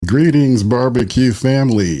Greetings, barbecue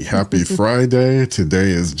family. Happy Friday. Today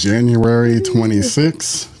is January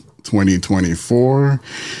 26th, 2024.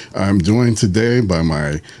 I'm joined today by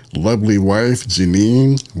my lovely wife,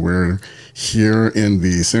 Janine. We're here in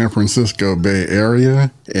the San Francisco Bay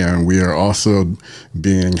Area, and we are also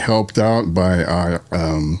being helped out by our,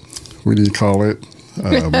 what do you call it?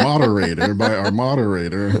 Moderator, by our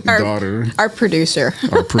moderator, daughter. Our producer.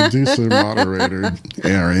 Our producer, moderator,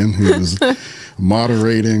 Aaron, who's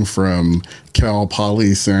moderating from Cal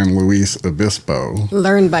Poly San Luis Obispo.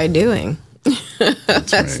 Learn by doing.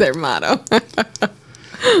 That's right. Their motto.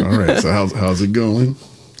 All right, so how's it going?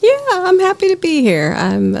 Yeah, I'm happy to be here.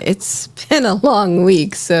 It's been a long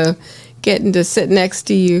week, so getting to sit next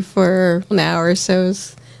to you for an hour or so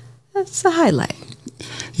that's a highlight.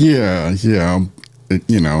 Yeah.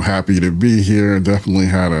 Happy to be here. Definitely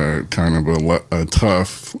had a kind of a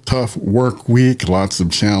tough work week. Lots of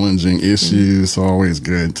challenging issues. Always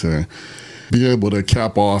good to be able to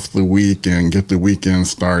cap off the week and get the weekend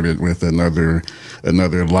started with another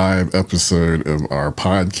live episode of our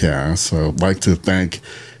podcast. So I'd like to thank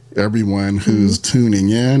everyone who's tuning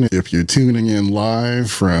in. If you're tuning in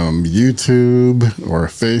live from YouTube or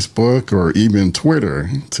Facebook or even Twitter,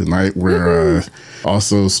 tonight we're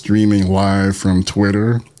also streaming live from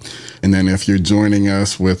Twitter. And then if you're joining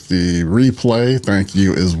us with the replay, thank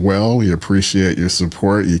you as well. We appreciate your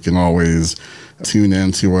support. You can always tune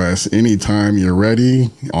in to us anytime you're ready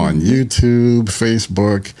on YouTube,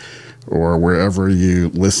 Facebook, or wherever you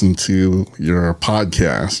listen to your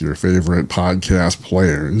podcast, your favorite podcast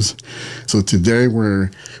players. So today we're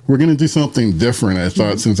going to do something different. I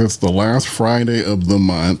thought since it's the last Friday of the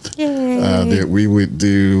month, that we would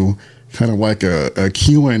do kind of like a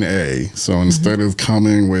Q&A. So instead of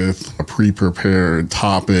coming with a pre-prepared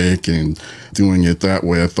topic and doing it that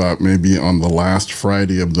way, I thought maybe on the last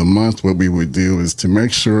Friday of the month, what we would do is to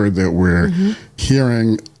make sure that we're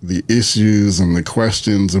hearing the issues and the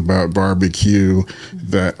questions about barbecue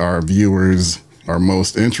that our viewers are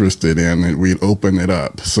most interested in, and we'd open it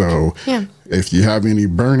up. So if you have any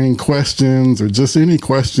burning questions or just any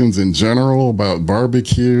questions in general about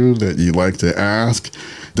barbecue that you'd like to ask,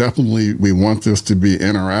 definitely we want this to be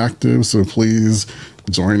interactive. So please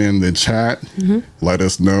join in the chat. Let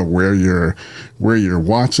us know where you're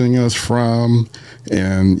watching us from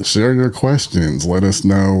and share your questions. Let us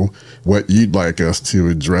know what you'd like us to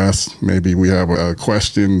address. Maybe we have a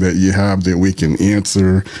question that you have that we can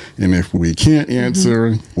answer. And if we can't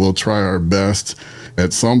answer, we'll try our best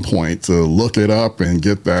at some point to look it up and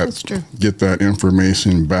get that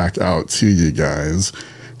information back out to you guys.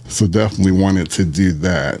 So definitely wanted to do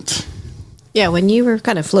that. Yeah, when you were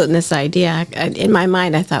kind of floating this idea, in my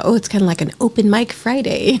mind, I thought, it's kind of like an open mic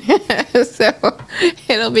Friday. So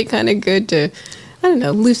it'll be kind of good to,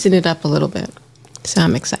 loosen it up a little bit. So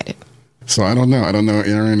I'm excited. So I don't know,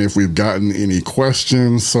 Aaron, if we've gotten any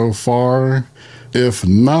questions so far. If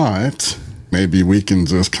not, maybe we can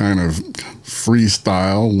just kind of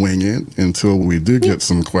freestyle, wing it until we do get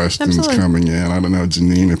some questions coming in. I don't know,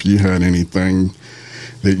 Janine, if you had anything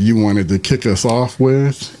that you wanted to kick us off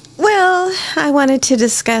with. Well, I wanted to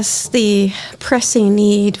discuss the pressing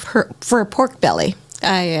need for a pork belly.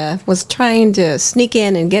 I was trying to sneak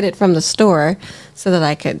in and get it from the store so that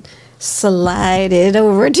I could slide it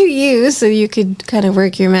over to you so you could kind of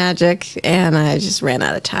work your magic, and I just ran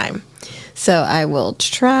out of time. So I will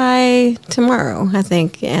try tomorrow, I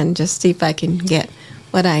think, and just see if I can get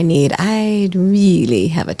what I need. I really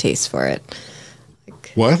have a taste for it.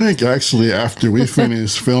 Well, I think actually after we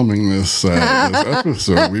finish filming this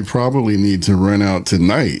episode, we probably need to run out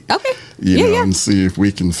tonight. Okay. And see if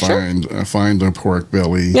we can find a pork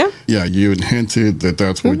belly. Yeah, you had hinted that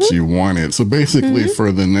that's what you wanted. So basically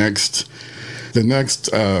for the next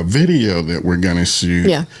video that we're going to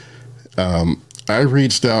shoot, I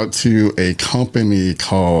reached out to a company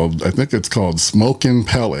called Smokin'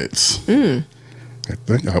 Pellets. I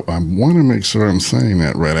want to make sure I'm saying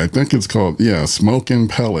that right. I think it's called, Smokin'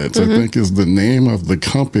 Pellets, I think is the name of the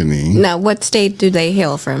company. Now, what state do they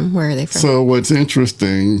hail from? Where are they from? So what's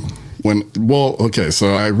interesting, so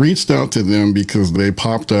I reached out to them because they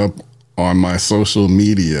popped up on my social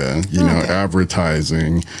media,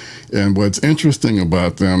 advertising. And what's interesting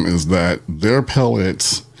about them is that their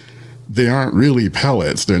pellets, they aren't really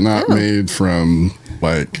pellets. They're not made from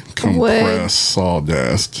like compressed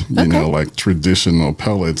sawdust, like traditional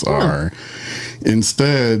pellets are.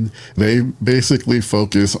 Instead, they basically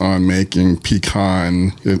focus on making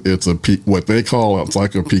pecan. It's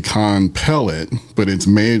like a pecan pellet, but it's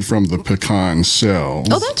made from the pecan shells.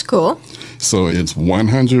 Oh, that's cool. So it's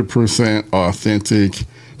 100% authentic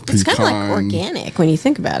It's kind of like organic when you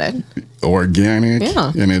think about it. Organic,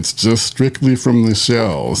 Yeah. and it's just strictly from the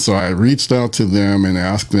shell. So I reached out to them and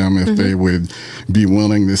asked them if they would be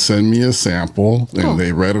willing to send me a sample, and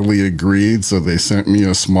they readily agreed. So they sent me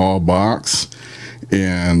a small box,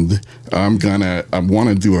 and I want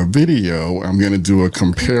to do a video. I'm going to do a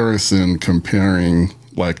comparison comparing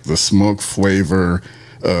like the smoke flavor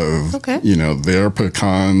of,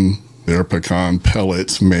 their pecan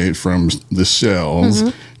pellets made from the shells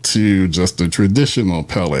to just a traditional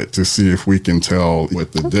pellet to see if we can tell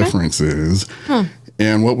what the difference is.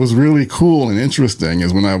 And what was really cool and interesting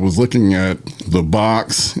is when I was looking at the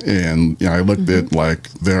box and I looked at like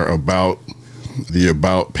the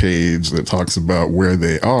about page that talks about where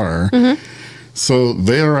they are. So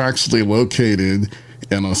they are actually located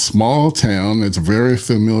in a small town that's very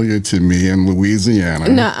familiar to me in Louisiana.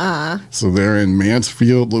 Nuh-uh. So they're in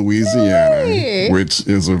Mansfield, Louisiana, Yay. which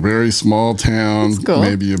is a very small town, Cool.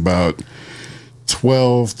 maybe about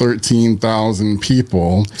 13,000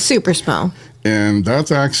 people. Super small. And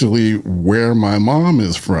that's actually where my mom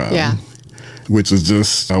is from. Yeah. Which is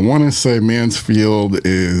just, I want to say Mansfield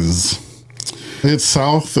it's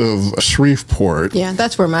south of Shreveport. Yeah,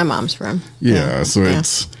 that's where my mom's from. Yeah, so Yeah.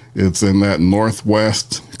 it's in that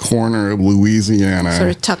northwest corner of Louisiana. Sort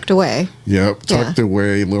of tucked away. Yep, tucked Yeah.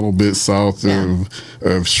 away a little bit south Yeah.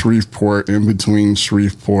 of Shreveport, in between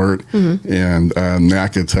Shreveport and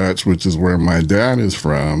Natchitoches, which is where my dad is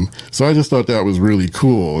from. So I just thought that was really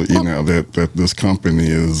cool, that this company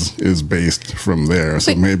is based from there. So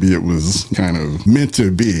Wait. maybe it was kind of meant to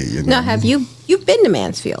be. Now, you've been to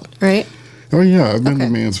Mansfield, right? Oh yeah, I've been to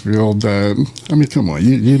Okay. Mansfield. Come on,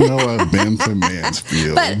 you know I've been to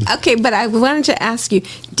Mansfield. But I wanted to ask you,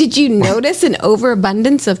 did you notice an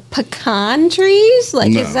overabundance of pecan trees?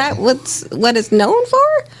 Like, No. is that what it's known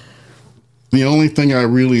for? The only thing I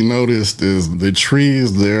really noticed is the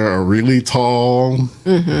trees there are really tall,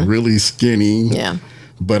 really skinny. Yeah.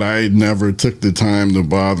 But I never took the time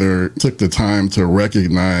to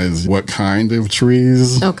recognize what kind of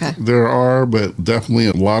trees there are, but definitely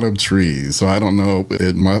a lot of trees. So I don't know,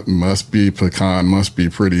 it must be pecan, must be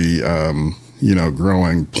pretty,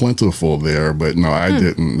 growing plentiful there. But no, I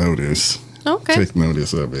didn't notice. Okay. Take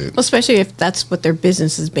notice of it. Well, especially if that's what their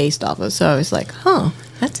business is based off of. So I was like,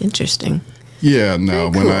 that's interesting. Yeah,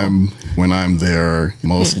 no. Very cool. When I'm there,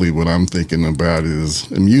 mostly what I'm thinking about is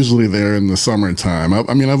I'm usually there in the summertime.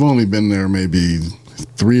 I've only been there maybe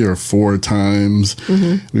 3 or 4 times.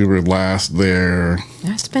 We were last there.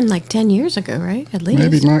 That's been like 10 years ago, right? At least.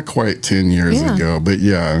 Maybe not quite 10 years Yeah. ago, but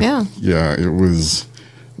yeah, it was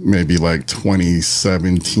maybe like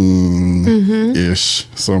 2017-ish,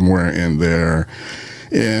 somewhere in there.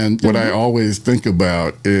 And what I always think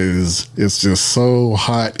about is it's just so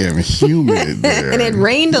hot and humid there. And it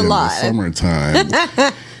rained a lot. In the summertime.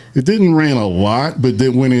 It didn't rain a lot, but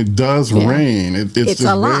then when it does rain, it's just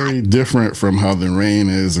a lot. very different from how the rain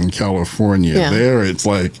is in California. Yeah. There, it's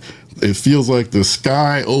like, it feels like the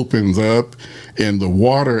sky opens up and the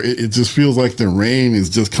water, it just feels like the rain is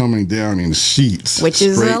just coming down in sheets. Which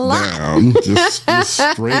is straight a lot. down, just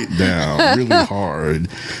straight down, really hard.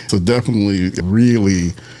 So definitely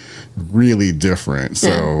really, really different.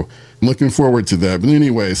 So I'm looking forward to that. But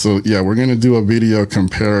anyway, so yeah, we're going to do a video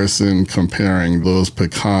comparison comparing those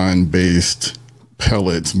pecan-based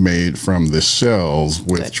pellets made from the shells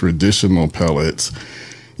with traditional pellets.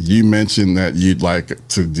 You mentioned that you'd like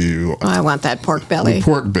to do I want that pork belly.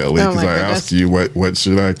 pork belly Oh, because my I goodness. asked you what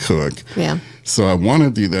should I cook. Yeah. So I want to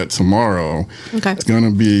do that tomorrow. Okay. It's going to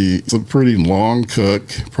be a pretty long cook,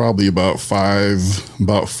 probably about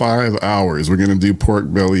 5 hours. We're going to do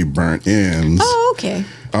pork belly burnt ends. Oh, okay.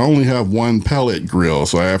 I only have one pellet grill,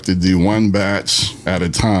 so I have to do one batch at a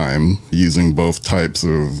time using both types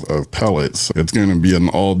of pellets. It's going to be an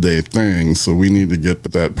all-day thing, so we need to get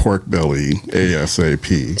that pork belly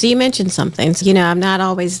ASAP. So you mentioned something. So, I'm not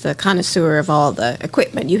always the connoisseur of all the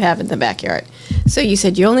equipment you have in the backyard. So you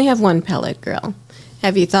said you only have one pellet grill.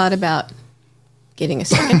 Have you thought about getting a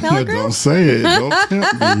second pellet grill? Don't say it. Don't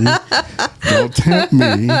tempt me. Don't tempt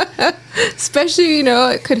me. Especially,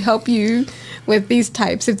 it could help you with these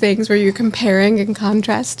types of things where you're comparing and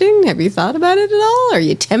contrasting. Have you thought about it at all? Are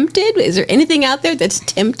you tempted? Is there anything out there that's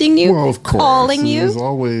tempting you? Well, of course. Calling you? I've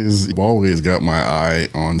always got my eye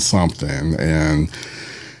on something, and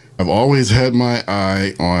I've always had my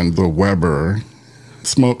eye on the Weber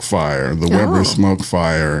smoke fire, the Weber smoke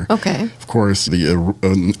fire. Okay. Of course, the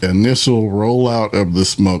initial rollout of the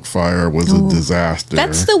smoke fire was a disaster.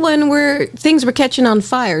 That's the one where things were catching on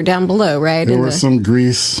fire down below, right? There were some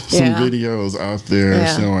videos out there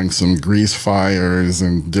Yeah. showing some grease fires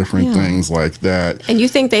and different things like that. And you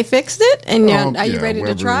think they fixed it? And are you ready to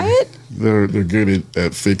Weber, try it? They're good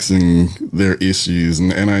at fixing their issues,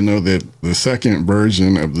 and I know that the second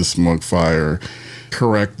version of the smoke fire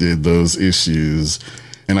corrected those issues,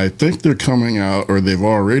 and I think they're coming out, or they've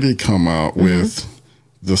already come out with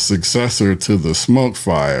the successor to the smoke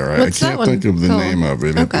fire. What's I that can't think one of the called? name of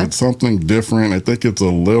it. Okay. It's something different. I think it's a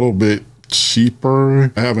little bit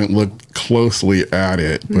cheaper. I haven't looked closely at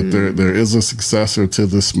it, but there is a successor to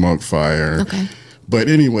the smoke fire. Okay. But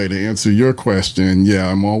anyway, to answer your question, yeah,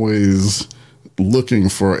 I'm always looking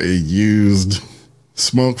for a used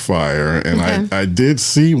smoke fire, and I did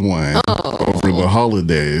see one over the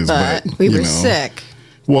holidays, But but we you were know, sick.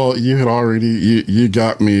 Well, you had already you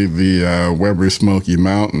got me the Weber Smoky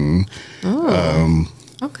Mountain,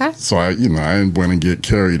 Okay. so I didn't want to get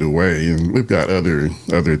carried away, and we've got other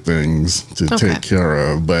things to take care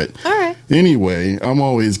of. But All right. anyway, I'm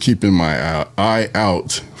always keeping my eye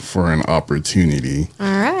out for an opportunity. All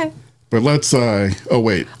right. But let's oh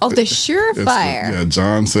wait. Oh, the It's Surefire. yeah,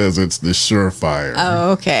 John says it's the Surefire.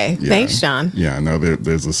 Oh, okay. Yeah. Thanks, John. Yeah, no,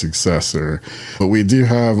 there's a successor. But we do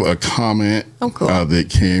have a comment cool. that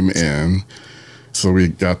came in. So we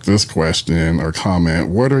got this question or comment.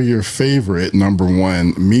 What are your favorite, number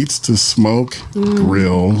one, meats to smoke,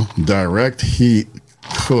 grill, direct heat,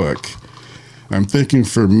 cook? I'm thinking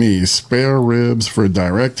for me, spare ribs for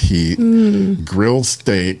direct heat, grilled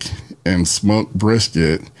steak, and smoked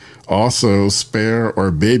brisket. Also, spare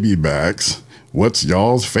or baby backs. What's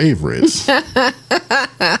y'all's favorites? All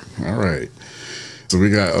right. So we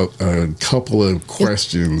got a couple of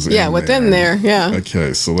questions. Yeah, within there. Yeah.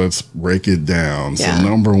 Okay, so let's break it down. Yeah. So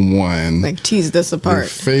number one, Like tease this your apart.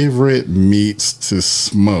 favorite meats to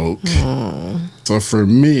smoke. So for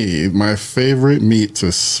me, my favorite meat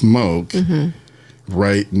to smoke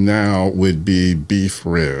right now would be beef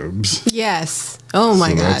ribs. Yes. Oh my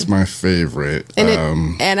So God. that's my favorite.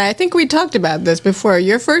 And and I think we talked about this before.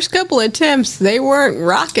 Your first couple attempts, they weren't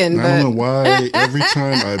rocking, I don't know but why every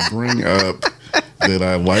time I bring up that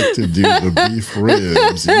I like to do the beef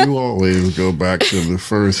ribs, you always go back to the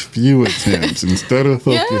first few attempts instead of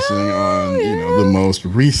focusing on the most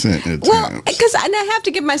recent attempts. well, because I have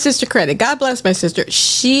to give my sister credit. God bless my sister.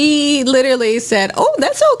 She literally said, "Oh,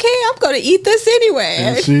 that's okay. I'm going to eat this anyway."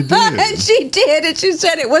 And she did. And she did, and she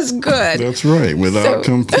said it was good. That's right, without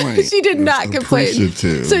complaint. She did That's not complain.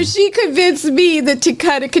 appreciative. So she convinced me that to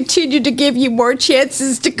kind of continue to give you more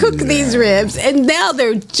chances to cook these ribs, and now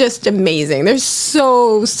they're just amazing. They're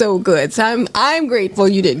so good. So I'm grateful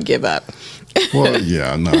you didn't give up. Well,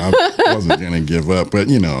 yeah, no, I wasn't going to give up. But,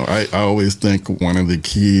 I always think one of the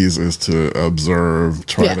keys is to observe,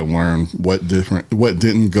 try to learn what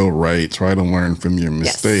didn't go right, try to learn from your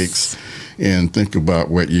mistakes, and think about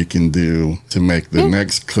what you can do to make the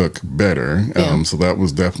next cook better. So that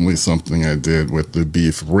was definitely something I did with the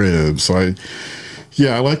beef ribs. So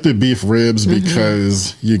I like the beef ribs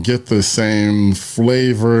because you get the same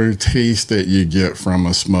flavor, taste that you get from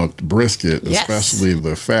a smoked brisket, especially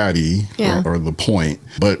the fatty or the point,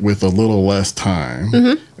 but with a little less time.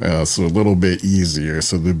 So a little bit easier.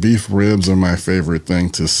 So the beef ribs are my favorite thing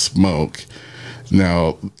to smoke.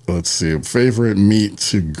 Now, let's see, favorite meat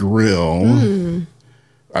to grill.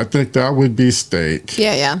 I think that would be steak.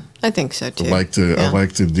 Yeah, I think so too. I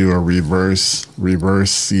like to do a reverse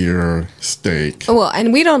sear steak. Well,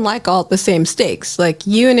 and we don't like all the same steaks. Like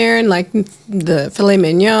you and Aaron like the filet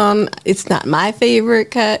mignon. It's not my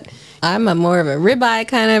favorite cut. I'm more of a ribeye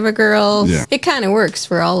kind of a girl. Yeah. It kind of works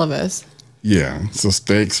for all of us. Yeah, so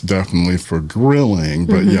steaks definitely for grilling,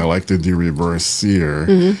 but I like to do reverse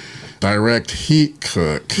sear. Direct heat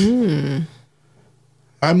cook.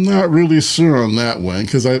 I'm not really sure on that one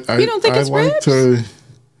because I You don't think it's like ribs? to.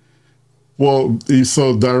 Well,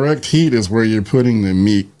 so direct heat is where you're putting the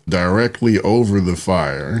meat directly over the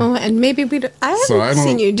fire. Oh, and maybe I So haven't I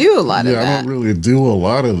seen don't- you do a lot of Yeah, I that. don't really do a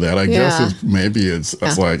lot of that. I guess Yeah.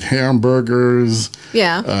 it's like hamburgers.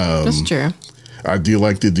 Yeah, that's true. I do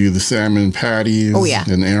like to do the salmon patties. Oh, yeah.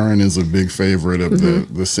 And Aaron is a big favorite of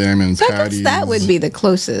the salmon So I guess patties. that would be the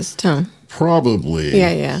closest, huh? Probably.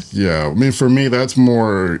 Yeah. Yeah. I mean, for me, that's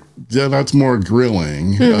more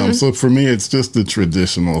grilling. So for me, it's just the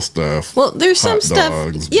traditional stuff. Well, there's some Hot stuff.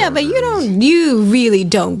 dogs, Yeah, but burgers. you really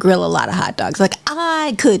don't grill a lot of hot dogs. Like,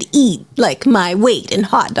 I could eat like my weight in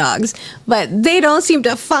hot dogs, but they don't seem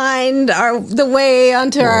to find the way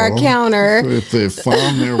onto our Well, counter. If they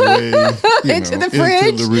found their way Into the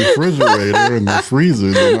fridge. into the refrigerator and the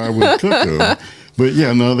freezer, then I would cook them. But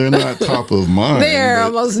yeah, no, they're not top of mind. They're but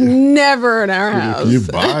almost never in our house. if you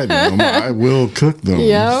buy them, I will cook them.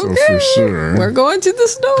 Yeah, So okay. for sure. We're going to the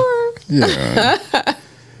store. Yeah.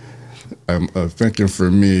 I'm thinking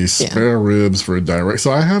for me, spare ribs for direct.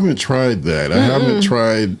 So I haven't tried that. I haven't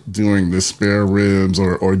tried doing the spare ribs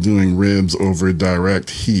or doing ribs over direct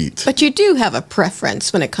heat. But you do have a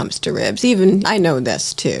preference when it comes to ribs. Even I know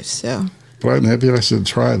this too. So But maybe I should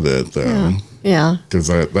try that though. yeah, Because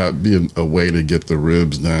that'd be a way to get the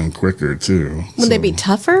ribs done quicker too. would they be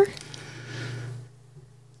tougher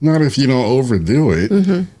Not if you don't overdo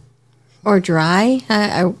it. or dry?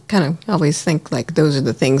 I kind of always think like those are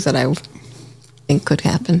the things that I think could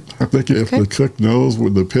happen. I think if the cook knows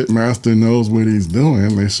what the pit master knows what he's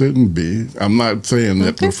doing, they shouldn't be. I'm not saying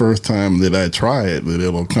that the first time that I try it that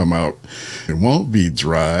it'll come out. It won't be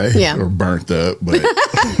dry or burnt up, but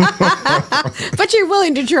But you're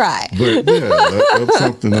willing to try. but yeah, that's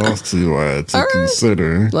something else to right.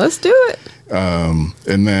 consider. Let's do it.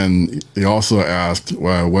 And then he also asked,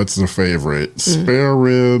 well, what's the favorite, spare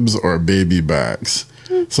ribs or baby backs?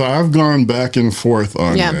 So I've gone back and forth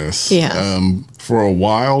on this. Yeah. For a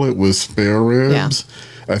while, it was spare ribs.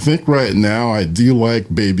 I think right now I do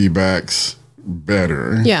like baby backs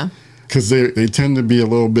better. Yeah. Because they tend to be a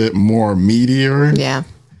little bit more meatier. Yeah.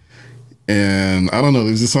 And I don't know,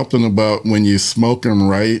 there's just something about when you smoke them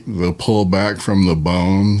right, the pull back from the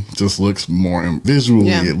bone just looks more, visually,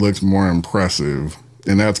 it looks more impressive.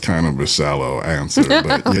 And that's kind of a shallow answer,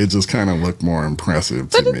 but it just kind of looked more impressive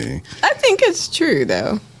to me. I think it's true,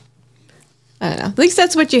 though. I don't know. At least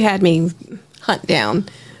that's what you had me hunt down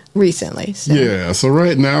recently. So Yeah, so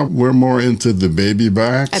right now we're more into the baby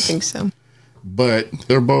backs. I think so. But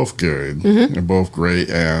they're both good. They're both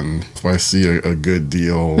great. And if I see a good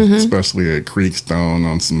deal, especially at Creekstone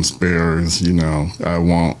on some spares, I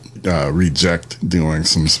won't reject doing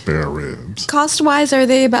some spare ribs. Cost-wise, are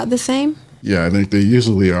they about the same? Yeah, I think they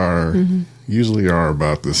usually are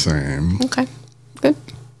about the same. Okay. Good.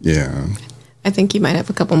 Yeah. I think you might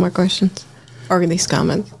have a couple more questions or at least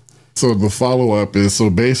comments. So the follow-up is, so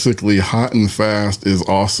basically hot and fast is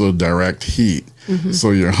also direct heat.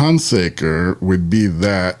 So your Hunsaker would be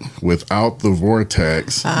that without the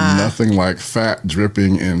vortex, nothing like fat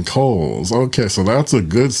dripping in coals. Okay, so that's a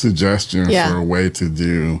good suggestion for a way to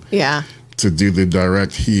do the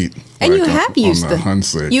direct heat. And you like have used the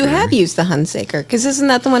Hunsaker. You have used the Hunsaker because isn't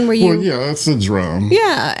that the one where you? Well, yeah, that's a drum.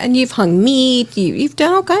 Yeah, and you've hung meat. You've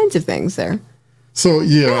done all kinds of things there. So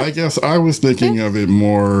yeah, I guess I was thinking of it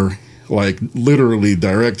more like literally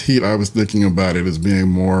direct heat. I was thinking about it as being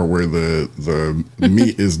more where the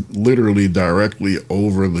meat is literally directly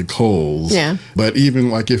over the coals. Yeah. But even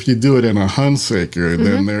like if you do it in a Hunsaker,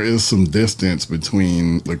 then there is some distance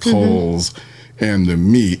between the coals and the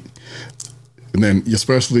meat. And then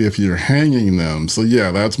especially if you're hanging them. So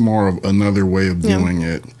yeah, that's more of another way of doing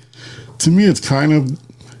it. To me, it's kind of,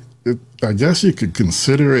 I guess you could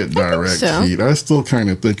consider it direct heat. I still kind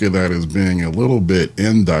of think of that as being a little bit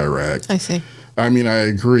indirect. I see. I mean, I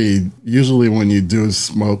agree. Usually when you do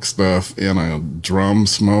smoke stuff in a drum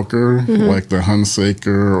smoker, like the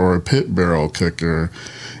Hunsaker or a pit barrel cooker,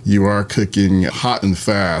 you are cooking hot and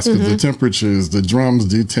fast. Because the temperatures, the drums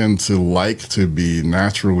do tend to like to be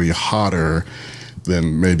naturally hotter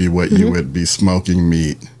than maybe what you would be smoking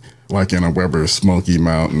meat, like in a Weber Smoky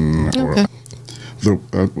Mountain or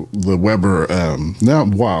the Weber. Now,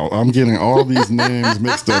 wow, I'm getting all these names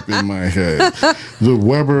mixed up in my head. The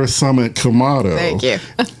Weber Summit Kamado. Thank you.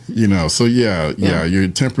 So yeah, your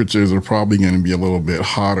temperatures are probably going to be a little bit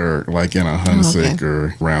hotter, like in a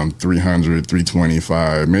Hunsaker, around 300,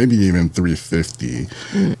 325, maybe even 350.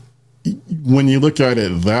 When you look at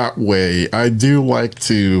it that way, I do like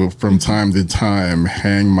to, from time to time,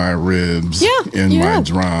 hang my ribs in my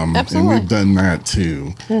drum. Absolutely. And we've done that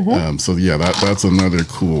too. So yeah, that's another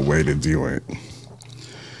cool way to do it.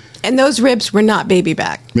 And those ribs were not baby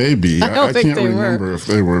back. Maybe. I don't think can't they remember were. if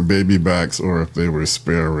they were baby backs or if they were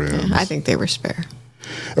spare ribs. I think they were spare.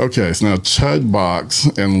 Okay, so now Chud Box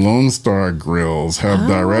and Lone Star Grills have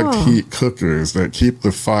direct heat cookers that keep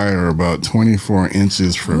the fire about 24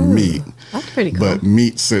 inches from meat. That's pretty cool. But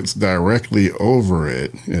meat sits directly over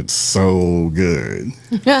it. It's so good.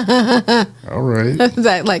 All right. Does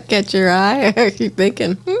that like catch your eye? Are you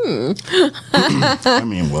thinking, I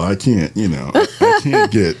mean, well, I can't, I can't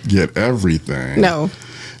get everything. No.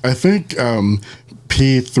 I think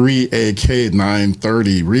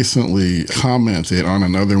P3AK930 recently commented on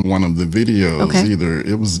another one of the videos. Okay.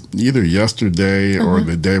 It was either yesterday or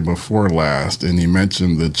the day before last, and he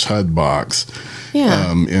mentioned the Chud Box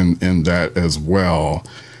in that as well.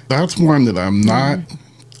 That's one that I'm not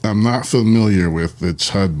familiar with, the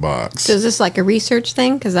Chud Box. So is this like a research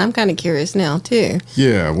thing? Because I'm kind of curious now too.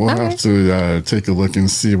 Yeah, we'll have to take a look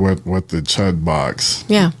and see what the Chud Box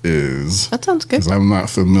is. That sounds good. Because I'm not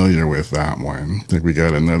familiar with that one. I think we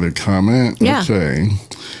got another comment. Yeah. Okay.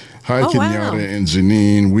 Hi, Oh, Kenyatta wow. and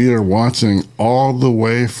Janine. We are watching all the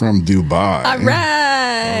way from Dubai. All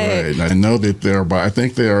right. Right. I know that I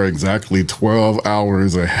think they are exactly 12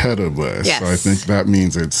 hours ahead of us. Yes. So I think that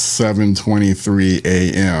means it's 7:23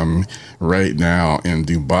 a.m. right now in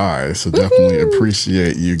Dubai. So definitely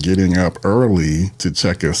appreciate you getting up early to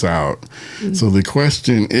check us out. So the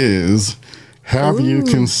question is, have you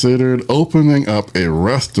considered opening up a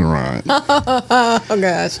restaurant? Oh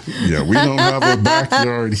gosh. Yeah, we don't have a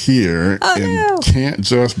backyard here and can't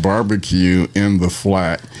just barbecue in the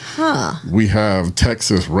flat. We have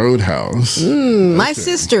Texas Roadhouse. My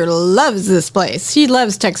sister loves this place. She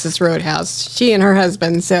loves Texas Roadhouse. She and her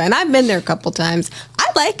husband. And I've been there a couple times. I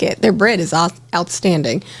like it. Their bread is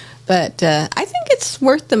outstanding. But I think it's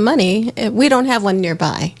worth the money. We don't have one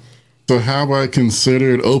nearby. So have I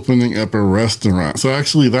considered opening up a restaurant? So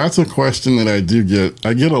actually, that's a question that I do get.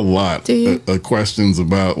 I get a lot of questions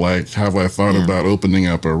about, like, have I thought about opening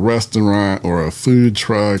up a restaurant or a food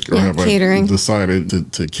truck, or have catering. I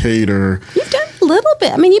decided to cater? You've done a little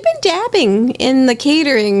bit. I mean, you've been dabbing in the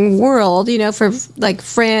catering world, for like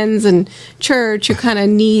friends and church who kind of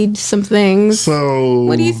need some things. So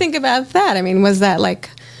What do you think about that? I mean, was that like...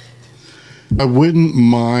 I wouldn't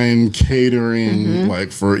mind catering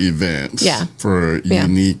like for events, for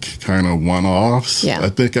unique kind of one-offs. Yeah. I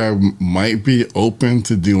think I might be open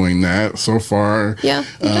to doing that so far. Yeah,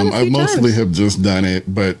 you've done a I few mostly times. have just done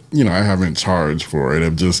it, but I haven't charged for it.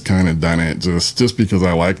 I've just kind of done it just because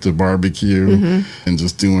I like to barbecue and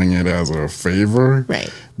just doing it as a favor.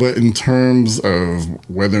 Right. But in terms of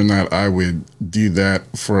whether or not I would do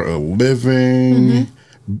that for a living,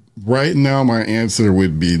 right now my answer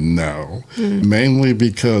would be no. Mainly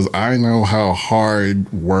because I know how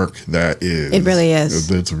hard work that is. It really is.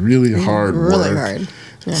 It's really hard work. Really hard.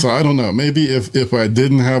 Yeah. So I don't know. Maybe if I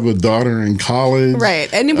didn't have a daughter in college.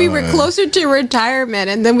 Right. And if we were closer to retirement,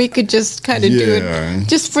 and then we could just kind of do Yeah. it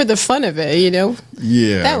just for the fun of it,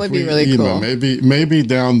 Yeah, That would be really you cool. know, maybe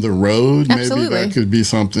down the road, Absolutely. maybe that could be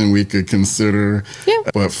something we could consider. Yeah.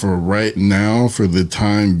 But for right now, for the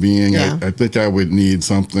time being, Yeah. I think I would need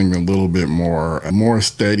something a little bit more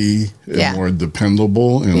steady and Yeah. more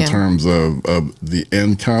dependable in Yeah. terms of the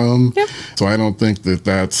income. Yep. So I don't think that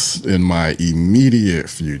that's in my immediate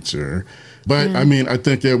future. But I mean, I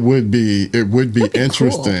think it would be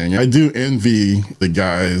interesting. I do envy the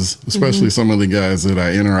guys, especially some of the guys that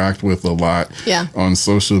I interact with a lot Yeah. on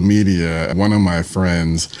social media. One of my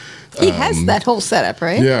friends, He has that whole setup,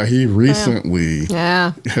 right? yeah, he recently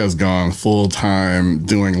Yeah. has gone full time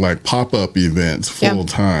doing like pop-up events Yeah. full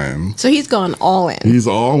time. So he's gone all in. He's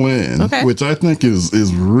all in, Okay. which I think is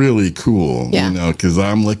really cool. Yeah. Because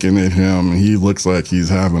I'm looking at him and he looks like he's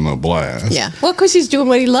having a blast. Yeah. Well, because he's doing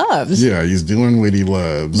what he loves. Yeah, he's doing what he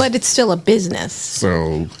loves. But it's still a business.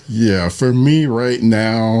 So, yeah, for me right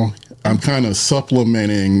now, I'm kind of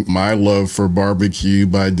supplementing my love for barbecue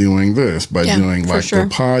by doing this, by Yeah, doing for like sure. the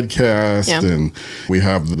podcast. Yeah. And we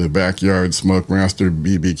have the Backyard Smoke Master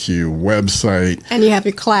BBQ website. And you have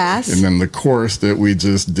your class. And then the course that we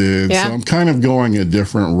just did. Yeah. So I'm kind of going a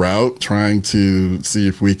different route, trying to see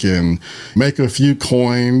if we can make a few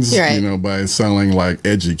coins, Right. by selling like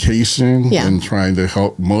education Yeah. and trying to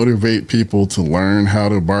help motivate people to learn how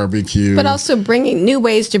to barbecue. but also bringing new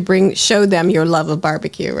ways to show them your love of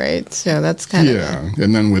barbecue, right? So that's kind of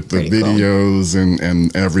and then with the pretty cool. videos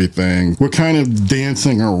and everything, we're kind of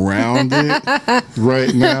dancing around it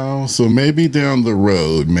right now. So maybe down the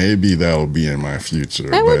road, maybe that'll be in my future.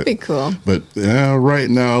 that would be cool. But right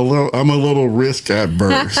now, I'm a little risk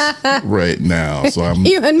adverse right now, so I'm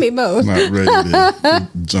You and me both. not ready to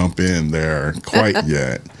jump in there quite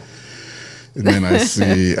yet. And then I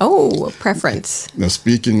see. Oh, a preference. Now,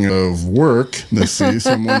 speaking of work, let's see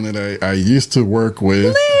someone that I used to work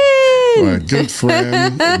with. My good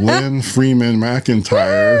friend Lynn Freeman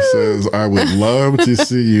McIntyre says, I would love to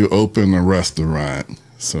see you open a restaurant.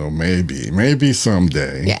 So maybe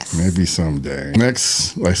someday. Yes. Maybe someday.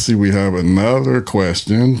 Next, I see we have another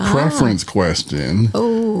question, preference question.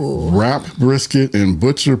 Oh. Wrap brisket in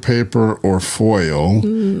butcher paper or foil.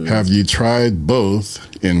 Have you tried both?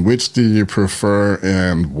 And which do you prefer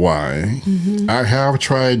and why? I have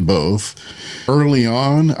tried both. Early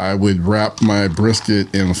on, I would wrap my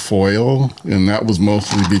brisket in foil, and that was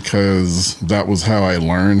mostly because that was how I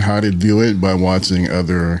learned how to do it, by watching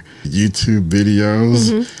other YouTube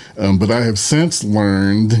videos. But I have since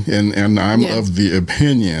learned, and I'm of the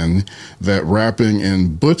opinion that wrapping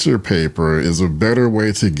in butcher paper is a better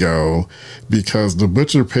way to go, because the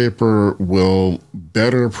butcher paper will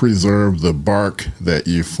better preserve the bark that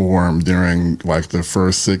you form during like the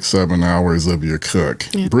first 6-7 hours of your cook.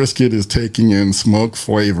 Brisket is taking in smoke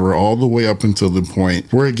flavor all the way up until the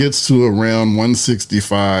point where it gets to around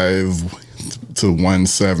 165 to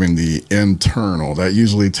 170 internal. That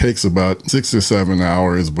usually takes about 6 or 7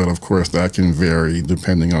 hours, but of course that can vary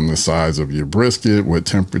depending on the size of your brisket, what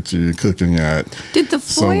temperature you're cooking at, Did the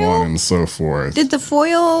so foil, on and so forth. did the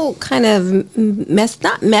foil kind of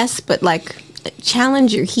not mess, but like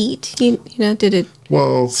challenge your heat? You know, did it?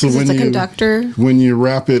 Well, so Is when it a you conductor? when you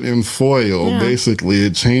wrap it in foil, Yeah. basically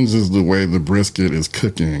it changes the way the brisket is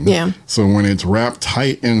cooking. Yeah. So when it's wrapped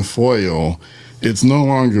tight in foil, it's no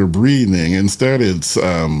longer breathing. Instead, it's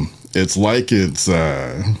like it's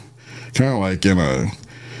kind of like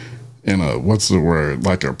in a what's the word,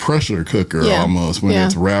 like a pressure cooker almost, when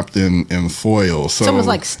it's wrapped in foil. So It's almost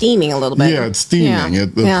like steaming a little bit. yeah, it's steaming. Yeah.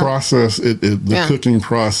 The process, the cooking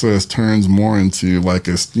process turns more into like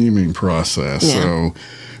a steaming process. Yeah. So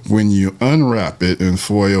when you unwrap it in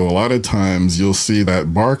foil, a lot of times you'll see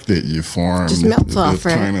that bark that you formed Just melts off,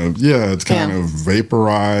 right? It's kind of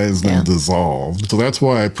vaporized and dissolved. So that's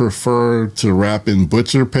why I prefer to wrap in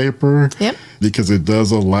butcher paper. Yep. Because it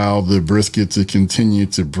does allow the brisket to continue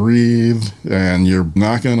to breathe, and you're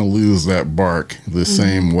not going to lose that bark the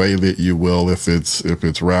same way that you will if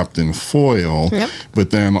it's wrapped in foil. Yep.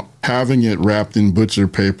 But then having it wrapped in butcher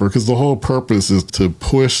paper, because the whole purpose is to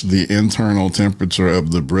push the internal temperature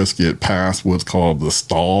of the brisket past what's called the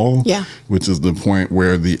stall, which is the point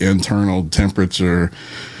where the internal temperature,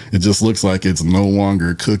 it just looks like it's no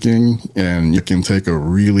longer cooking, and it can take a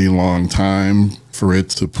really long time for it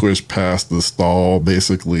to push past the stall.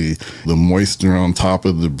 Basically, the moisture on top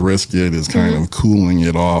of the brisket is kind of cooling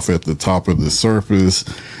it off at the top of the surface,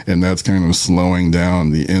 and that's kind of slowing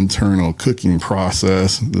down the internal cooking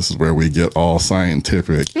process. This is where we get all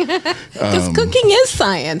scientific. Because cooking is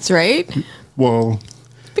science, right? Well,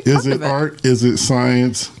 is it of it. art? Is it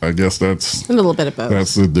science? I guess that's A little bit of both.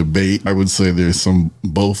 that's the debate. I would say there's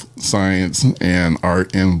both science and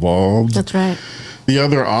art involved. That's right. The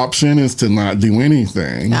other option is to not do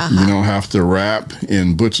anything. You don't have to wrap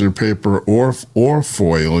in butcher paper or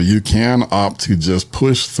foil. You can opt to just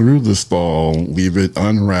push through the stall, leave it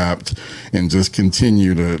unwrapped, and just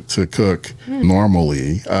continue to cook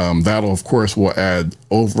normally. That'll of course add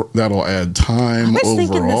time I was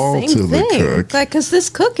thinking overall the same to the thing. cook. Because this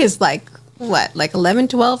cook is like 11,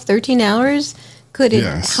 12, 13 hours? Could it,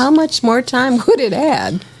 Yes. how much more time would it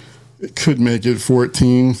add? It could make it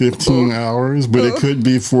 14, 15 hours, but it could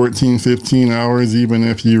be 14, 15 hours even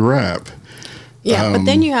if you wrap. Yeah, but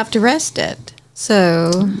then you have to rest it.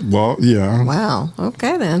 So, Well, yeah. wow.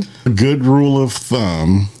 Okay, then. A good rule of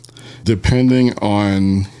thumb, depending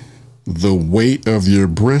on the weight of your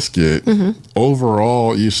brisket,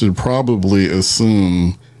 overall, you should probably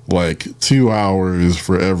assume like 2 hours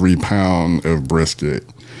for every pound of brisket.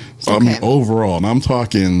 I mean, overall, and I'm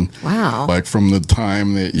talking like from the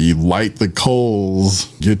time that you light the coals,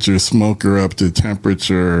 get your smoker up to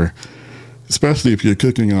temperature, especially if you're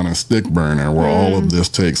cooking on a stick burner where all of this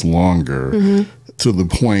takes longer, to the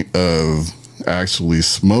point of actually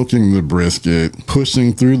smoking the brisket,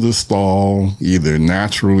 pushing through the stall, either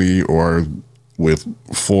naturally or with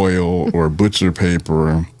foil or butcher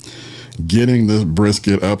paper, getting the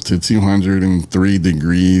brisket up to 203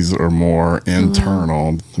 degrees or more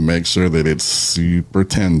internal to make sure that it's super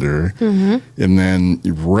tender, and then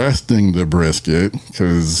resting the brisket,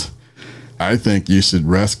 because I think you should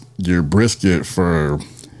rest your brisket for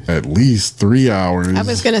at least 3 hours. I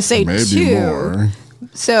was going to say maybe 2. more.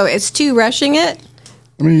 So it's 2 rushing it?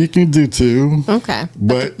 I mean, you can do 2. Okay.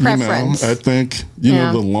 But you know, preference. I think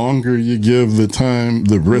the longer you give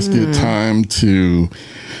the brisket time to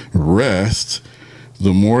rest,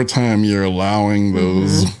 the more time you're allowing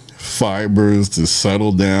those fibers to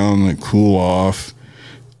settle down and cool off,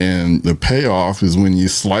 And the payoff is when you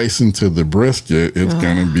slice into the brisket, it's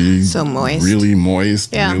going to be so moist. really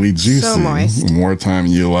moist, Yeah, really juicy. so moist. The more time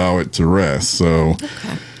you allow it to rest. So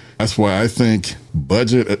that's why I think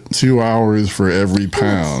budget at 2 hours for every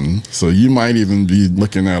pound. So you might even be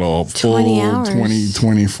looking at a full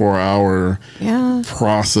 24 hour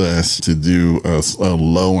process to do a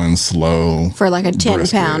low and slow for like a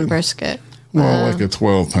 10-pound brisket. Well, like a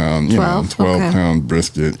 12-pound, 12-pound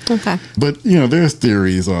brisket. Okay. But, there's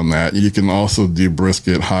theories on that. You can also do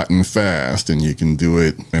brisket hot and fast, and you can do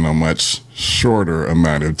it in a much shorter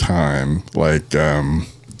amount of time. Like,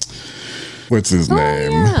 what's his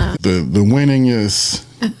name? Yeah. The winningest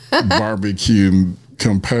barbecue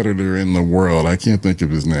competitor in the world. I can't think of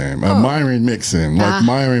his name. Myron Mixon.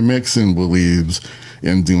 Myron Mixon believes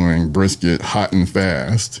in doing brisket hot and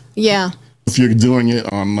fast. Yeah. If you're doing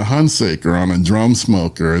it on the Hunsaker or on a drum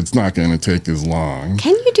smoker, it's not going to take as long.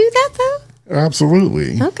 Can you do that, though?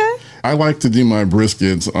 Absolutely. Okay. I like to do my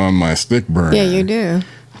briskets on my stick burner. Yeah, you do.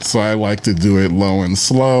 So I like to do it low and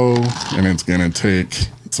slow, and it's going to take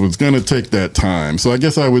that time. So I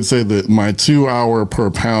guess I would say that my 2 hour per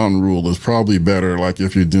pound rule is probably better, like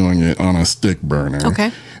if you're doing it on a stick burner.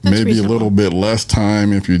 Okay. Maybe a little bit less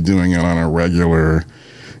time if you're doing it on a regular,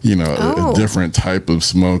 a different type of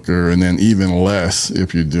smoker, and then even less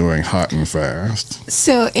if you're doing hot and fast.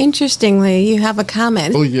 So interestingly, you have a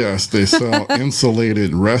comment. Oh, yes. They sell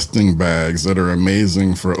insulated resting bags that are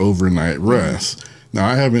amazing for overnight rest. Now,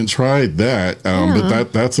 I haven't tried that,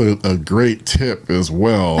 but that's a great tip as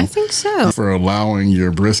well. I think so. For allowing your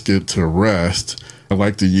brisket to rest. I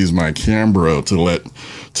like to use my Cambro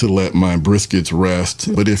to let my briskets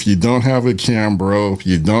rest. But if you don't have a Cambro, if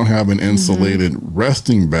you don't have an insulated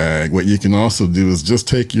resting bag, what you can also do is just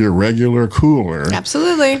take your regular cooler.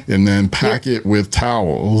 Absolutely. And then pack it with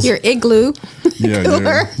towels. Your Igloo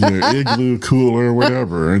cooler. your Igloo cooler,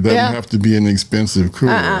 whatever. It doesn't have to be an expensive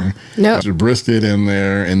cooler. No. Put your brisket in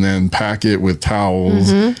there and then pack it with towels.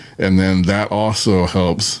 And then that also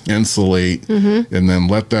helps insulate and then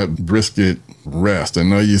let that brisket rest. I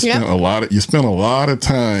know you spent a lot of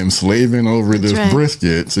time slaving over this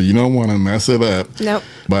brisket, so you don't want to mess it up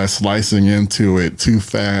by slicing into it too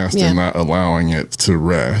fast and not allowing it to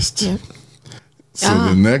rest. So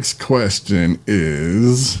the next question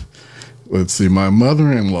is, let's see, my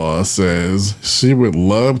mother-in-law says she would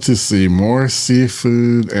love to see more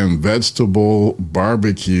seafood and vegetable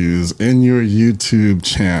barbecues in your YouTube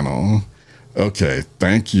channel. Okay,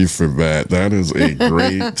 thank you for that. That is a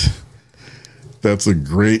great That's a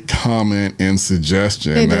great comment and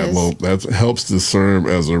suggestion. That helps to serve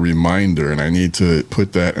as a reminder, and I need to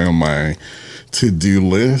put that on my to-do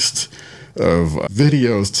list of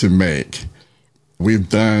videos to make. We've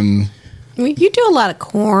done... You do a lot of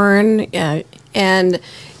corn, and I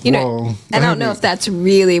don't know if that's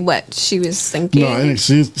really what she was thinking. No, I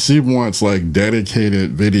think she wants like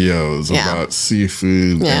dedicated videos about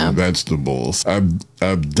seafood and vegetables.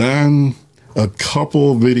 I've done a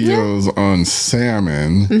couple videos on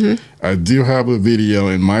salmon. I do have a video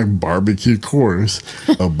in my barbecue course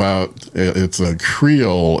about it's a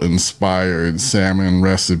Creole inspired salmon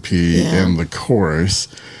recipe in the course.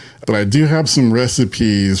 But I do have some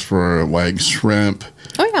recipes for like shrimp.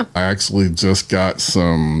 Oh, yeah. I actually just got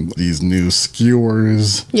these new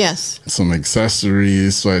skewers. Yes. Some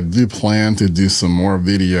accessories. So I do plan to do some more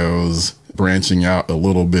videos branching out a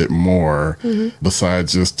little bit more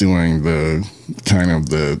besides just doing the kind of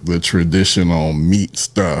the traditional meat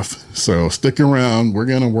stuff. So stick around. We're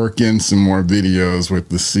going to work in some more videos with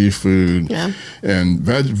the seafood and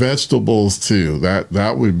vegetables too.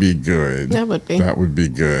 That would be good. That would be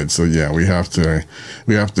good. So yeah, we have to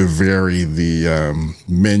vary the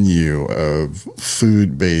menu of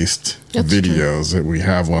food-based videos that we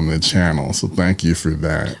have on the channel. So thank you for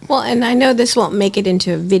that. Well, and I know this won't make it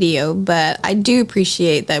into a video, but I do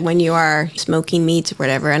appreciate that when you are smoking meats or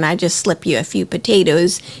whatever, and I just slip you a few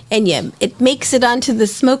potatoes and it makes it onto the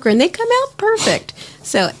smoker and they come out perfect.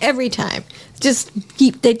 So every time,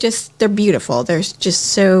 they're beautiful. They're just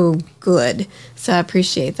so good. So I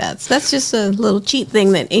appreciate that. So that's just a little cheap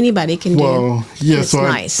thing that anybody can do. Well, yeah, so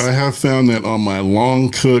nice. I have found that on my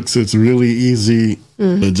long cooks, it's really easy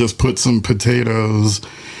to just put some potatoes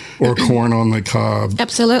or corn on the cob.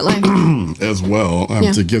 Absolutely. As well,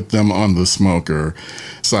 to get them on the smoker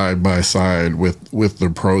side by side with the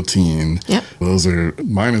protein. Yep. Those are,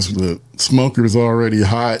 minus the smoker's already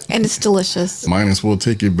hot. And it's delicious. Minus we'll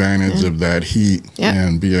take advantage of that heat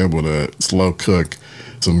and be able to slow cook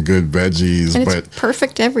some good veggies. And it's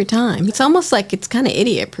perfect every time. It's almost like it's kind of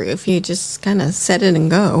idiot proof. You just kind of set it and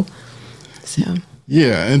go. So...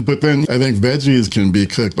 Yeah, but then I think veggies can be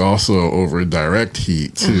cooked also over direct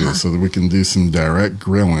heat too, so that we can do some direct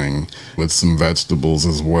grilling with some vegetables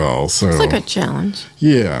as well. So It's like a challenge.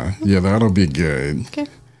 yeah, that'll be good. Okay.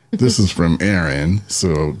 This is from Erin.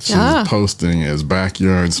 So she's posting as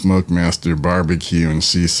Backyard Smokemaster Barbecue, and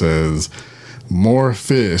she says, "More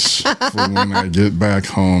fish for when I get back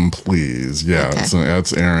home, please." Yeah, Okay. so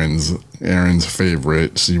that's Erin's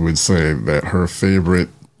favorite. She would say that her favorite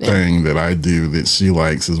thing that I do that she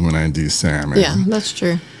likes is when I do salmon. Yeah, that's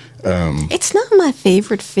true. It's not my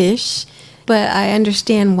favorite fish, but I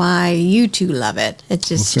understand why you two love it. It's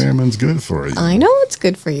just Salmon's good for you. I know it's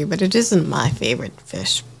good for you, but it isn't my favorite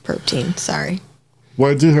fish protein. Sorry. Well,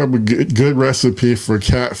 I do have a good recipe for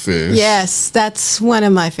catfish. Yes, that's one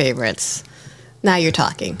of my favorites. Now you're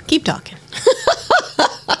talking. Keep talking.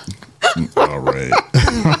 All right.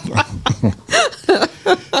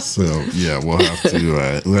 So yeah, we'll have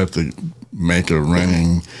to make a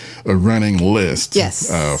running list. Yes.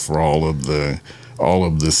 For all of the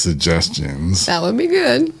suggestions. That would be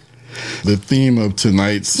good. The theme of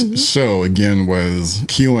tonight's show again was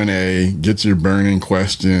Q&A. Get your burning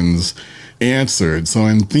questions answered. So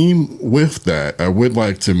in theme with that, I would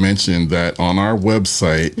like to mention that on our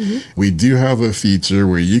website, we do have a feature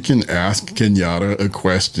where you can ask Kenyatta a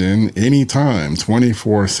question anytime,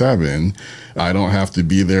 24/7. I don't have to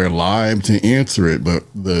be there live to answer it, but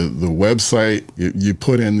the website, you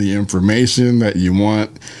put in the information that you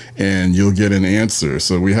want and you'll get an answer.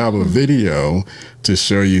 So we have a video to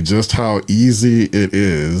show you just how easy it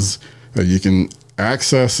is. You can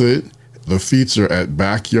access it, the feature at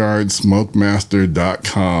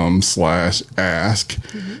backyardsmokemaster.com/ask.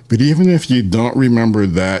 But even if you don't remember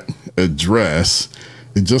that address,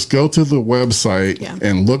 you just go to the website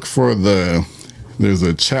and look for there's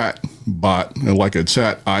a chat bot, like a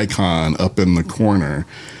chat icon up in the corner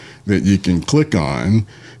that you can click on.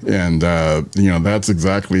 And, that's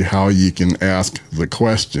exactly how you can ask the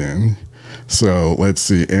question. So let's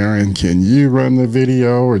see, Erin, can you run the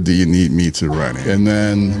video or do you need me to run it? And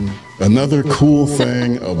then another cool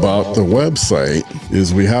thing about the website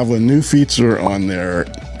is we have a new feature on there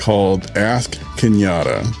called Ask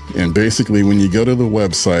Kenyatta. And basically when you go to the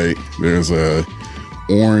website, there's a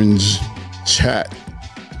orange chat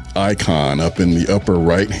icon up in the upper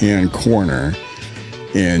right-hand corner.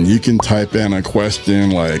 And you can type in a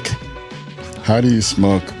question like, how do you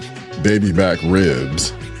smoke baby back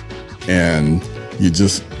ribs? And you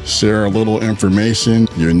just share a little information,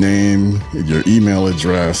 your name, your email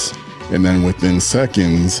address, and then within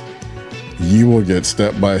seconds, you will get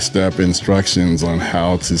step-by-step instructions on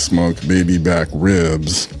how to smoke baby back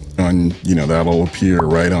ribs. And, that'll appear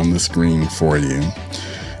right on the screen for you.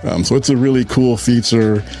 So it's a really cool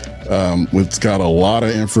feature. It's got a lot of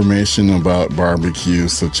information about barbecue,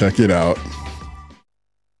 so check it out.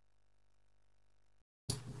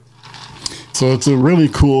 So it's a really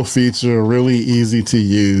cool feature, really easy to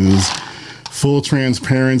use, full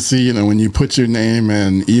transparency. When you put your name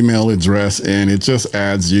and email address in, it just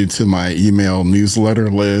adds you to my email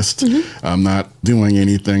newsletter list. I'm not doing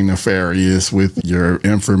anything nefarious with your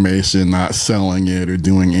information, not selling it or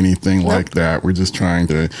doing anything like that. We're just trying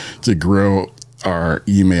to grow our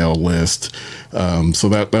email list. So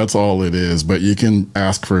that's all it is. But you can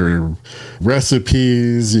ask for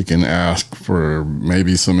recipes. You can ask for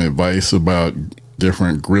maybe some advice about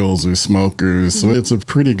different grills or smokers. So it's a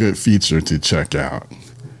pretty good feature to check out.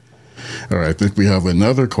 All right. I think we have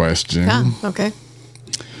another question. Okay.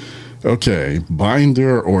 Okay.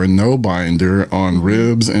 Binder or no binder on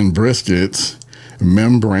ribs and briskets?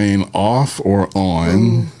 Membrane off or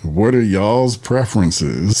on? What are y'all's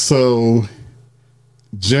preferences? So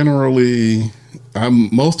generally,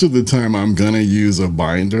 most of the time I'm going to use a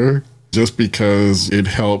binder just because it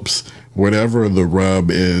helps whatever the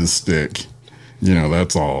rub is stick.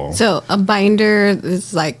 That's all. So a binder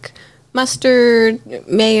is like mustard,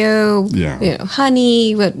 mayo,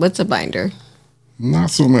 honey. What's a binder? Not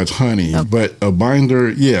so much honey, but a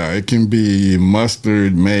binder, it can be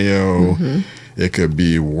mustard, mayo. It could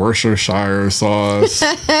be Worcestershire sauce.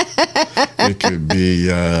 It could be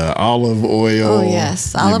olive oil. Oh,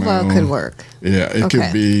 yes. Olive oil could work. Yeah, it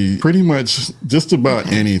could be pretty much just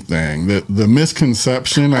about anything. The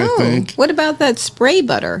misconception, I think. What about that spray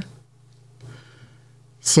butter?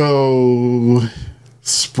 So,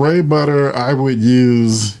 spray butter, I would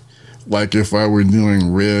use like if I were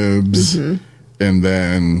doing ribs and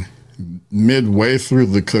then midway through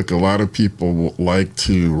the cook, a lot of people like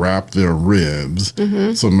to wrap their ribs.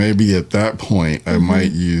 So maybe at that point, I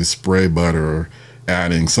might use spray butter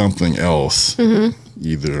adding something else,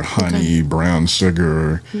 either honey, brown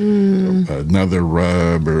sugar, another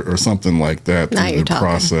rub, or something like that Now through you're the talking.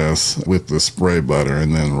 process with the spray butter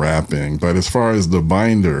and then wrapping. But as far as the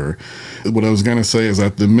binder, what I was going to say is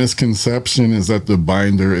that the misconception is that the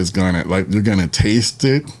binder is going to, like, you're going to taste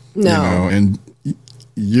it, No. and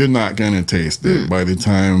you're not going to taste it by the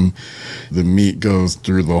time the meat goes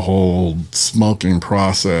through the whole smoking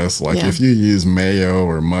process. Like Yeah. if you use mayo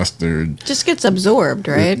or mustard, Just gets absorbed,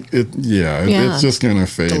 right? yeah, Yeah. it's just going to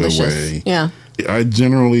fade Delicious. away. Yeah. I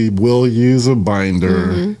generally will use a binder.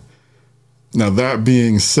 Mm-hmm. Now, that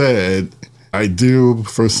being said, I do,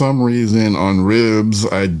 for some reason, on ribs,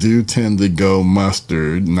 I do tend to go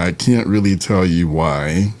mustard, and I can't really tell you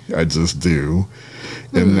why. I just do.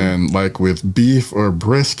 And then, like with beef or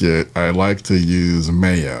brisket, I like to use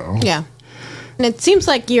mayo. Yeah. And it seems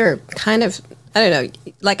like you're kind of, I don't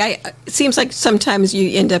know, like it seems like sometimes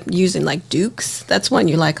you end up using like Duke's. That's one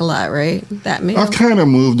you like a lot, right? That meal. I've kind of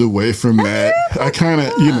moved away from that. I kind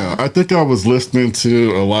of, I think I was listening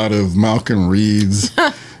to a lot of Malcolm Reed's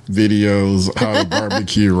videos, how to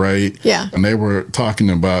barbecue right. Yeah. And they were talking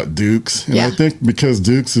about Duke's. And Yeah. I think because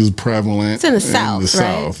Duke's is prevalent It's in the South, right?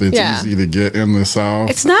 South, it's Yeah. easy to get in the South.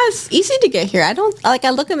 It's not as easy to get here. I don't, like, I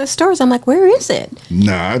look in the stores, I'm like, where is it?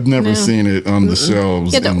 Nah, I've never seen it on the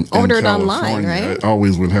shelves. You have to in order it online, California. right? I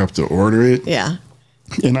always would have to order it. Yeah.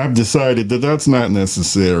 And I've decided that that's not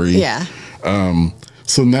necessary. Yeah.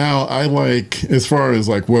 So now I like, as far as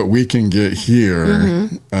like what we can get here,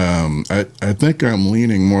 I think I'm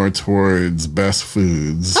leaning more towards Best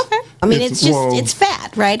Foods. Okay. I mean, it's just, it's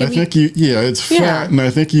fat, right? I think it's fat, Yeah. and I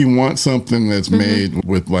think you want something that's made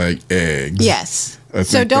with like eggs. Yes. I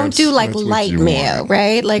So think don't do like that's what light you mayo, want.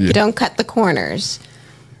 right? Like Yeah. don't cut the corners.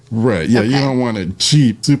 Right. Yeah, you Okay. don't want it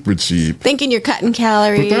cheap, super cheap. Thinking you're cutting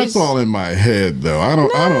calories. But that's all in my head, though. I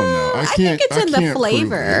don't know. I think it's in the can't prove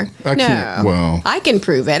flavor. it. I can't. Well, I can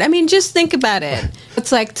prove it. I mean, just think about it.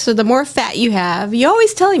 It's like, so the more fat you have, you're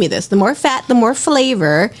always telling me this, the more fat, the more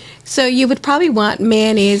flavor. So you would probably want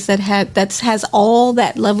mayonnaise that has all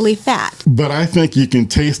that lovely fat. but I think you can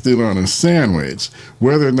taste it on a sandwich.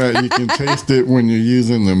 Whether or not you can taste it when you're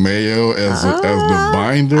using the mayo as the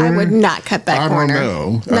binder, I would not cut that I corner.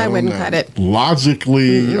 don't know. I wouldn't know. cut it.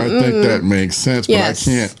 Logically, I think that makes sense, but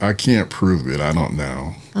Yes. I can't prove it. I don't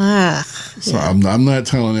know. Ah, So I'm not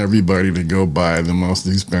telling everybody to go buy the most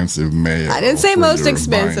expensive mayo. I didn't say for most your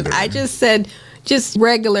expensive. binder. I just said just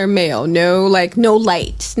regular mayo. No, like no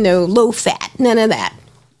light, no low fat, none of that.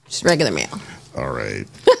 Just regular mayo. All right.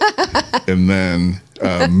 And then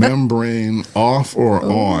membrane off or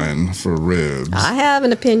on for ribs. I have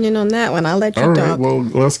an opinion on that one. I'll let you All talk. right. Well,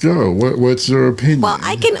 let's go. What's your opinion? Well,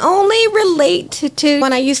 I can only relate to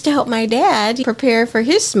when I used to help my dad prepare for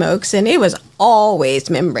his smokes, and it was always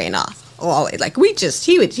membrane off. Always, like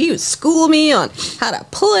he would school me on how to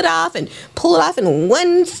pull it off in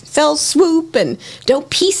one fell swoop, and don't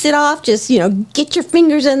piece it off. Just get your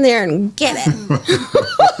fingers in there and get it.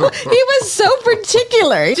 He was so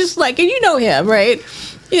particular, just like, and you know him, right?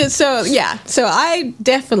 Yeah. So I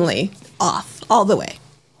definitely off all the way.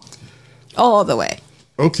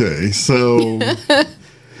 Okay. So,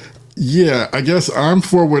 yeah, I guess I'm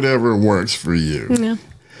for whatever works for you. Yeah.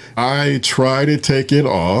 I try to take it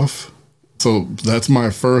off. So that's my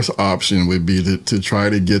first option would be to try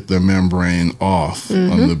to get the membrane off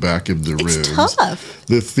on the back of the ribs. It's tough.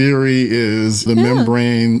 The theory is the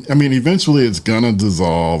membrane, I mean, eventually it's going to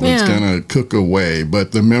dissolve. It's Yeah. going to cook away.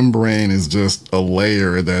 But the membrane is just a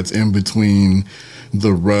layer that's in between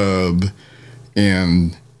the rub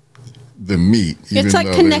and the meat. It's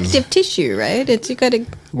like connective tissue, right? You got to.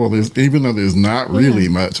 Well, even though there's not really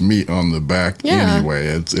much meat on the back Yeah. anyway,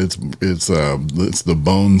 it's the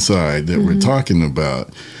bone side that we're talking about,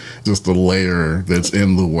 just a layer that's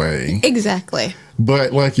in the way. Exactly.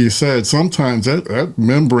 But like you said, sometimes that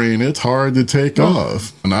membrane, it's hard to take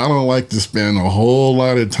off, and I don't like to spend a whole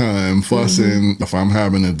lot of time fussing if I'm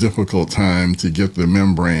having a difficult time to get the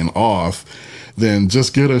membrane off. Then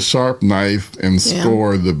just get a sharp knife and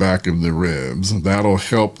score the back of the ribs. That'll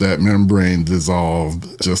help that membrane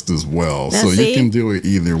dissolve just as well. Now, So see? you can do it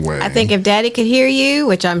either way. I think if Daddy could hear you,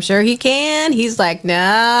 which I'm sure he can, he's like,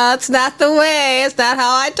 "No, it's not the way. It's not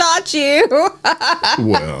how I taught you."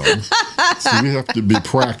 Well, so we have to be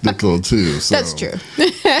practical too. So, That's true.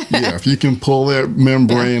 Yeah, if you can pull that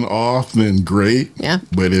membrane off, then great. Yeah.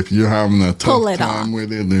 But if you're having a Pull tough it time off.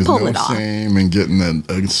 with it, there's Pull no it off. shame in getting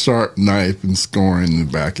a sharp knife and scoring the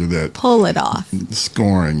back of that. Pull it off.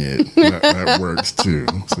 Scoring it, that works too.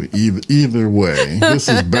 So either way, this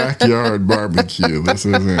is backyard barbecue. This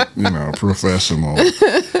isn't professional.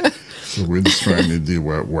 So we're just trying to do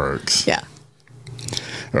what works. Yeah.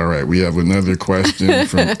 All right, we have another question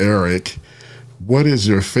from Eric. What is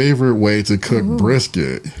your favorite way to cook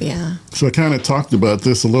brisket? Yeah. So I kind of talked about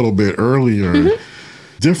this a little bit earlier.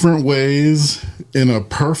 Different ways in a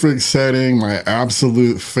perfect setting. My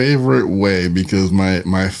absolute favorite way, because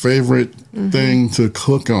my favorite thing to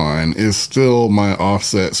cook on is still my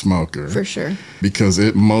offset smoker. For sure. Because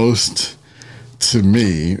to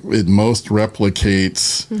me, it most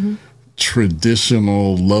replicates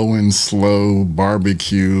traditional low and slow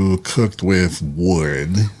barbecue cooked with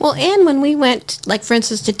wood. Well, and when we went, like for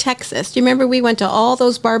instance, to Texas, do you remember we went to all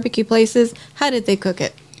those barbecue places? How did they cook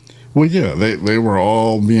it? Well, yeah, they were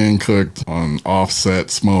all being cooked on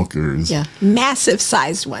offset smokers. Yeah. Massive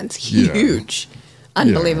sized ones. Huge.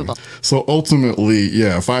 Unbelievable. Yeah. So ultimately,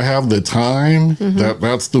 yeah, if I have the time,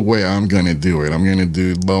 that's the way I'm going to do it. I'm going to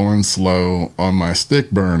do low and slow on my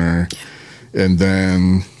stick burner. And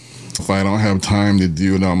then if I don't have time to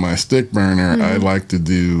do it on my stick burner, I like to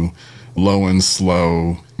do low and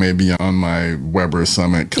slow, maybe on my Weber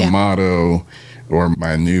Summit Kamado or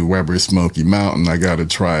my new Weber Smoky Mountain. I got to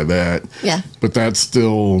try that. Yeah. But that's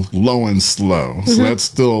still low and slow. So that's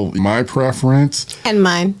still my preference. And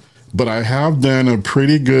mine. But I have done a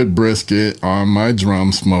pretty good brisket on my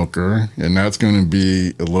drum smoker, and that's going to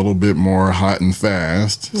be a little bit more hot and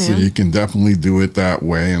fast. So you can definitely do it that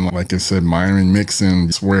way. And like I said, Myron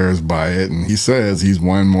Mixon swears by it, and he says he's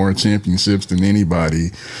won more championships than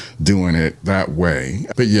anybody doing it that way.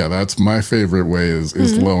 But yeah, that's my favorite way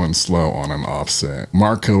is low and slow on an offset.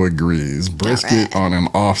 Marco agrees. Brisket on an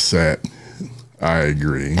offset, I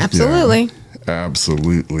agree. Absolutely. Yeah,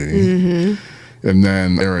 absolutely. And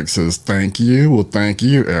then Eric says, thank you. Well, thank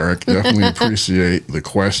you, Eric. Definitely appreciate the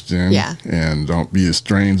question. Yeah. And don't be a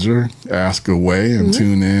stranger. Ask away and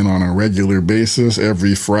tune in on a regular basis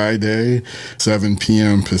every Friday, 7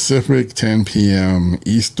 p.m. Pacific, 10 p.m.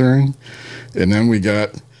 Eastern. And then we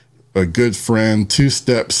got a good friend, Two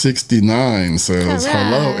Step 69 says,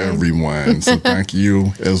 hello, everyone. So thank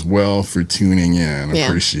you as well for tuning in.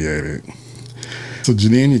 Appreciate it. So,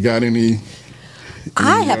 Janine, you got any...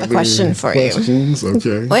 I have a question for you.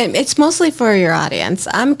 Okay. Well, it's mostly for your audience.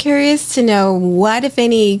 I'm curious to know what, if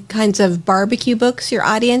any, kinds of barbecue books your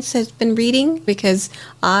audience has been reading, because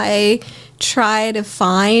I try to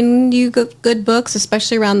find you good books,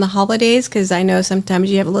 especially around the holidays, because I know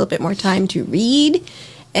sometimes you have a little bit more time to read.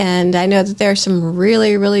 And I know that there are some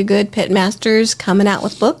really, really good pit masters coming out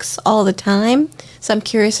with books all the time. So I'm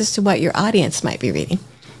curious as to what your audience might be reading.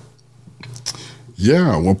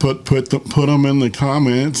 Yeah, well, put them in the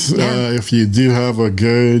comments if you do have a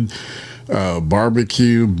good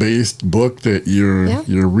barbecue-based book that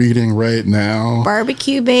you're reading right now.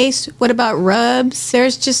 Barbecue-based. What about rubs?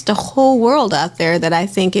 There's just a whole world out there that I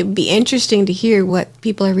think it'd be interesting to hear what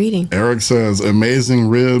people are reading. Eric says, Amazing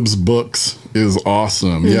Ribs books is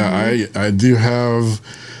awesome. Yeah, I do have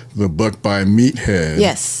the book by Meathead.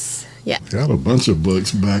 Yes. Yeah. Got a bunch of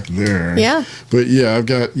books back there. Yeah. But yeah, I've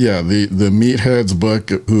got, the Meathead's book,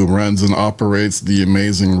 who runs and operates the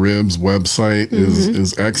Amazing Ribs website,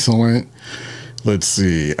 is excellent. Let's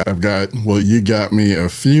see. You got me a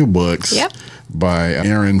few books by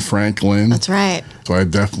Aaron Franklin. That's right. So I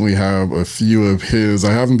definitely have a few of his.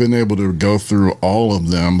 I haven't been able to go through all of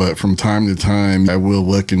them, but from time to time, I will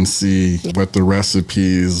look and see what the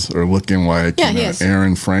recipes are looking like. Yeah,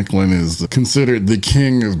 Aaron Franklin is considered the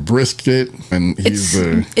king of brisket, and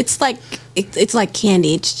it's like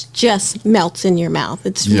candy. It just melts in your mouth.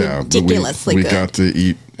 It's ridiculously we good. got to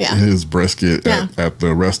eat his brisket at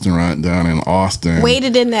the restaurant down in Austin.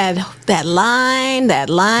 Waited in that line.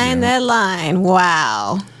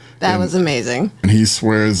 Wow. That was amazing. And he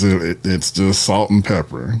swears it's just salt and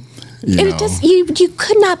pepper. You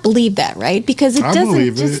could not believe that, right? Because it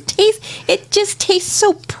just tastes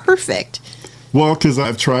so perfect. Well, because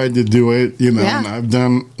I've tried to do it, and I've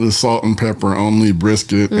done the salt and pepper only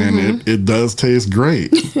brisket, and it does taste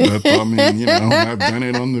great. I've done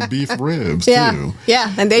it on the beef ribs too.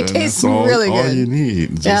 Yeah, and they taste really good. All you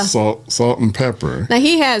need, just salt and pepper. Now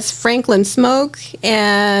he has Franklin Smoke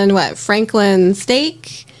and Franklin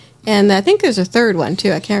Steak, and I think there's a third one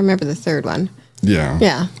too. I can't remember the third one. Yeah.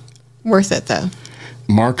 Yeah, worth it though.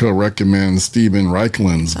 Marco recommends Stephen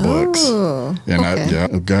Reichlin's books. And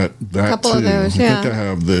I've got that couple too. Of those, I think I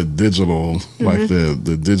have the digital, like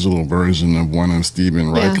the digital version of one of Stephen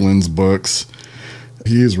Reichlin's books.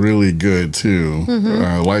 He's really good too.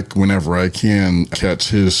 Like whenever I can catch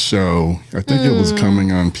his show, I think it was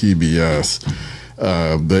coming on PBS.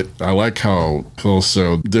 But I like how he'll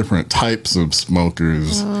show different types of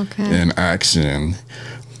smokers in action.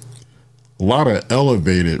 A lot of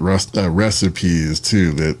elevated recipes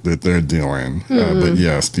too that they're doing. But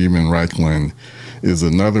yeah, Stephen Reichlin is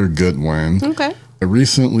another good one. Okay. I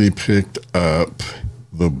recently picked up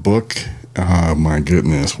the book. Oh my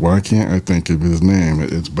goodness, why can't I think of his name?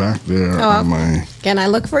 It's back there on my. Can I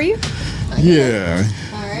look for you? Yeah.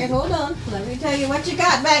 All right, hold on. Let me tell you what you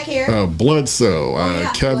got back here. Bloodsoe.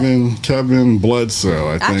 Yeah, Kevin Bloodsoe,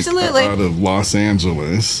 I think, Absolutely. out of Los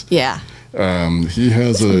Angeles. Yeah. He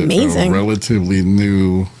has a relatively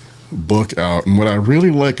new book out. And what I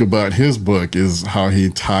really like about his book is how he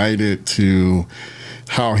tied it to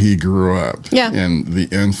how he grew up. Yeah. And the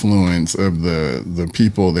influence of the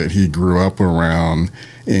people that he grew up around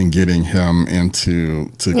in getting him into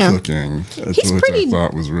cooking, which I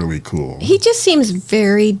thought was really cool. He just seems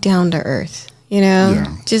very down to earth, you know?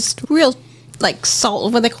 Yeah. Just real, like,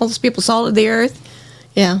 salt, what they call those people, salt of the earth.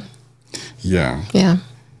 Yeah. Yeah. Yeah.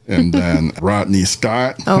 And then Rodney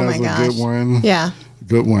Scott has a good one. Yeah.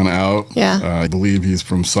 Good one out. Yeah. I believe he's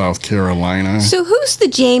from South Carolina. So who's the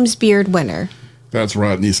James Beard winner? That's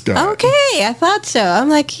Rodney Scott. Okay, I thought so. I'm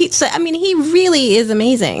like, he really is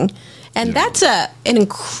amazing. And that's an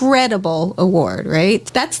incredible award, right?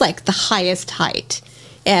 That's like the highest height.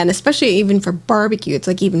 And especially even for barbecue, it's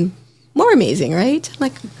like even more amazing, right?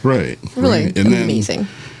 Like, right. Really right. And amazing.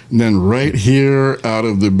 Then right here out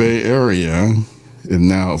of the Bay Area, and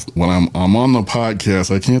now when I'm on the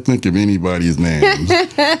podcast, I can't think of anybody's names.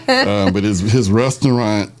 But his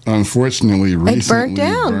restaurant, unfortunately, recently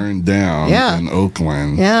burned down in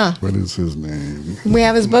Oakland. Yeah. What is his name? We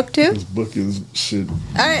have his book too? His book is shit. All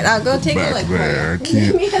right, I'll go take a look there. for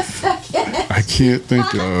you. Give me a second. I can't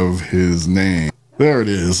think of his name. There it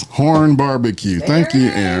is. Horn Barbecue. Thank you,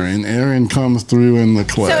 Aaron. Aaron comes through in the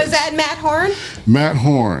clutch. So is that Matt Horn? Matt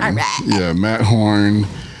Horn. All right. Yeah, Matt Horn.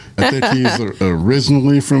 I think he's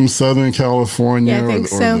originally from Southern California or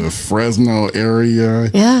the Fresno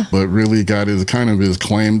area. Yeah. But really got his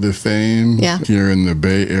claim to fame here in the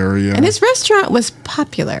Bay Area. And his restaurant was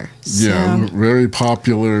popular. So. Yeah, very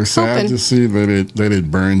popular. Sad to see that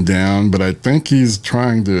it burned down, but I think he's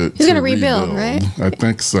trying to He's going to rebuild, right? I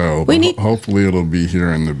think so. Hopefully it'll be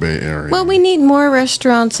here in the Bay Area. Well, we need more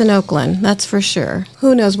restaurants in Oakland, that's for sure.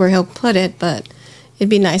 Who knows where he'll put it, but it'd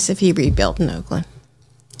be nice if he rebuilt in Oakland.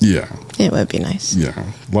 Yeah. It would be nice. Yeah.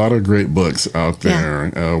 A lot of great books out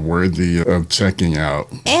there worthy of checking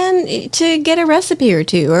out. And to get a recipe or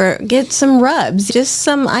two or get some rubs, just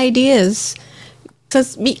some ideas.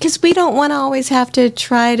 Because we don't want to always have to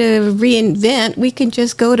try to reinvent. We can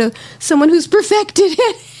just go to someone who's perfected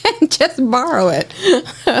it and just borrow it.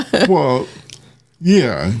 Well,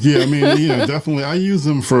 yeah. I mean, definitely. I use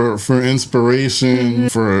them for inspiration,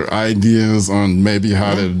 for ideas on maybe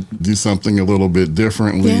how to do something a little bit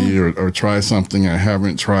differently or try something I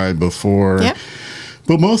haven't tried before. Yep.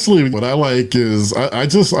 But mostly what I like is I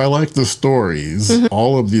like the stories.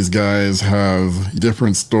 All of these guys have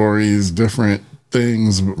different stories, different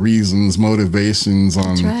things, reasons, motivations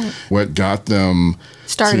on what got them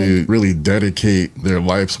to really dedicate their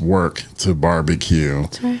life's work to barbecue.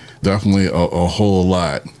 That's right. Definitely a whole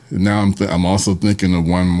lot. Now I'm also thinking of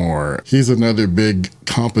one more. He's another big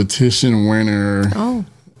competition winner. Oh.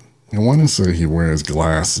 I want to say he wears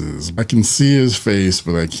glasses. I can see his face,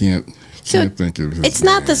 but I can't think of his name. It's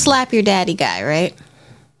not the slap your daddy guy, right?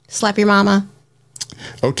 Slap your mama.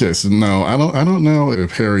 Okay, so no, I don't know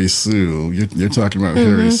if Harry Sue. You're talking about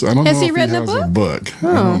Harry Sue. I don't know if he has a book.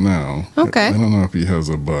 I don't know. Okay. I don't know if he has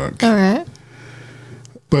a book. All right.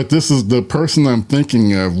 But this is the person I'm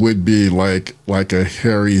thinking of would be like a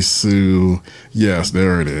Harry Sue. Yes,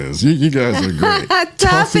 there it is. You guys are great.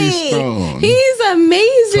 Tuffy Stone. He's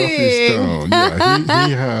amazing. Tuffy Stone. Yeah,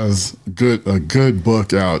 he has a good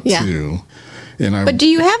book out too. But do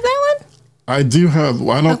you have that one? I do have.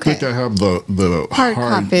 I don't think I have the hard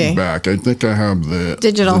copy back. I think I have the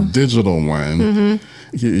digital one.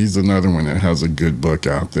 He's another one that has a good book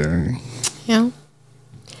out there. Yeah.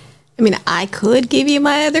 I mean, I could give you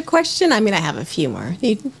my other question. I mean, I have a few more.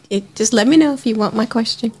 Just let me know if you want my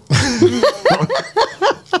question.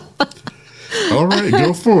 All right,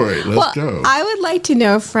 go for it. Let's go. I would like to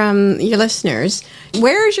know from your listeners,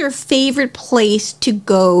 where is your favorite place to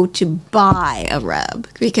go to buy a rub?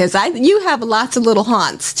 Because you have lots of little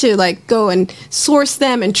haunts to like go and source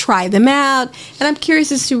them and try them out. And I'm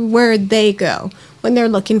curious as to where they go when they're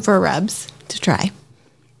looking for rubs to try.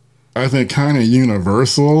 I think kind of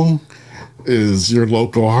universal is your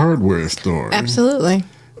local hardware store. Absolutely.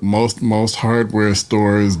 Most hardware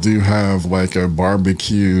stores do have like a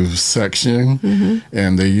barbecue section,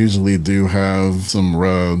 and they usually do have some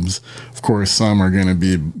rubs. Of course, some are going to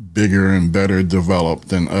be bigger and better developed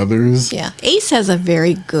than others. Yeah, Ace has a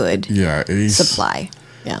very good Ace supply.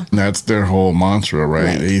 Yeah. And that's their whole mantra, right?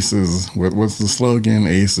 Right. Ace is, what's the slogan?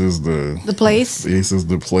 Ace is The place. Ace is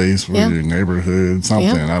the place for Yeah. your neighborhood,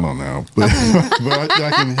 something, Yeah. I don't know. But, but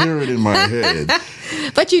I can hear it in my head.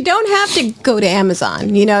 But you don't have to go to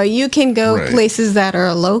Amazon. You know, you can go Right. places that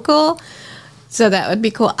are local. So that would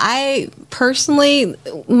be cool. I personally,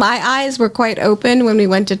 my eyes were quite open when we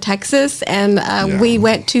went to Texas, and we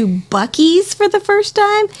went to Buc-ee's for the first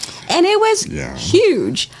time, and it was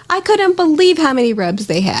huge. I couldn't believe how many rubs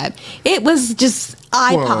they had. It was just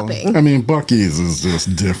eye-popping. Well, I mean, Buc-ee's is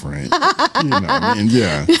just different. You know, I mean,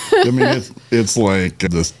 yeah. I mean, it's like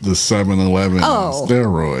the 7-Eleven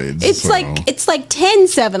steroids. It's like 10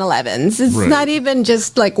 7-Elevens. It's Right. not even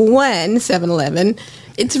just like one 7-Eleven.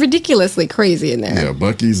 It's ridiculously crazy in there. Yeah,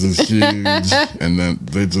 Buc-ee's is huge, and then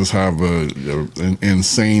they just have an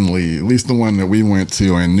insanely, at least the one that we went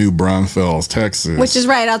to in New Braunfels, Texas. Which is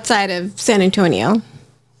right outside of San Antonio.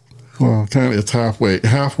 Well, kind of, it's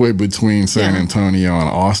halfway between San Antonio and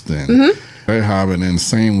Austin. Mm-hmm. They have an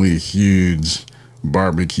insanely huge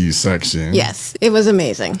barbecue section. Yes, it was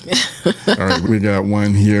amazing. All right, we got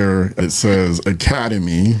one here. It says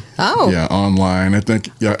Academy. Oh. Yeah, online. I think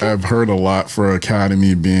I've heard a lot for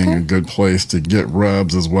Academy being a good place to get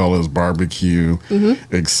rubs as well as barbecue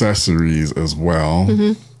accessories as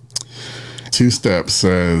well. Two Step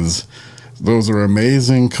says, those are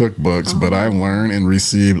amazing cookbooks, but I learned and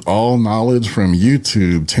received all knowledge from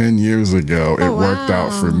YouTube 10 years ago. It worked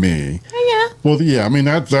out for me. Yeah. Well, yeah, I mean,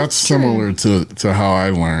 that's similar to how I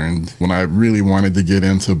learned. When I really wanted to get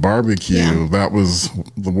into barbecue, that was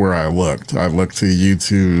where I looked. I looked to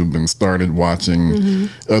YouTube and started watching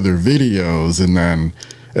other videos, and then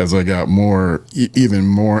as I got even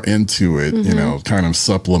more into it, you know, kind of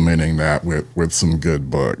supplementing that with some good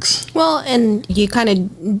books. Well, and you kind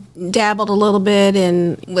of dabbled a little bit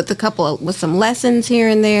with some lessons here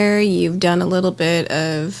and there. You've done a little bit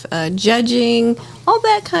of judging. All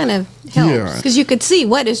that kind of helps because you could see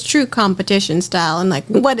what is true competition style and like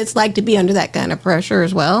what it's like to be under that kind of pressure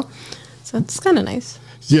as well. So it's kind of nice.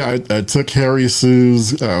 Yeah, I took Harry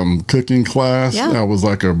Sue's cooking class. Yeah. That was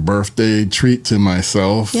like a birthday treat to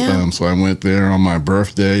myself. Yeah. So I went there on my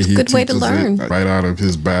birthday. He good way to teaches learn. it right out of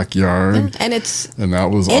his backyard. And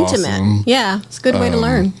that was intimate. awesome. Yeah, it's a good way to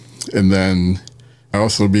learn. And then I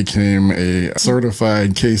also became a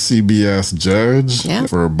certified KCBS judge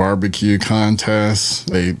for a barbecue contest.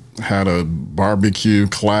 They had a barbecue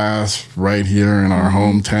class right here in our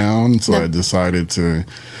hometown. So I decided to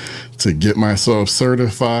get myself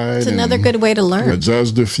certified. It's another good way to learn. I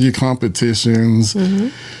judged a few competitions.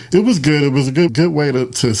 It was good. It was a good way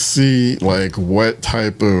to see like what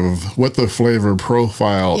the flavor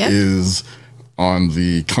profile is on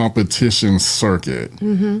the competition circuit.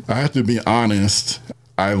 I have to be honest,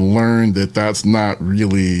 I learned that that's not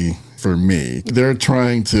really for me. They're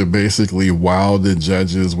trying to basically wow the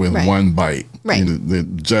judges with one bite. Right. You know, the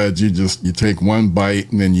judge, you take one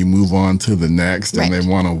bite and then you move on to the next, and they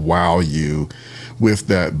want to wow you with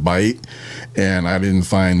that bite. And I didn't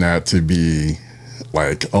find that to be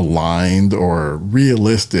like aligned or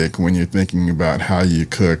realistic when you're thinking about how you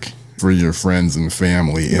cook for your friends and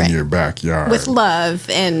family in your backyard. With love,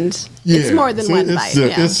 and it's more than one bite.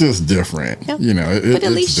 It's just different. Yep. You know, but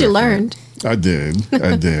at least you learned. I did.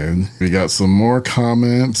 We got some more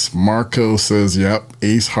comments. Marco says, yep,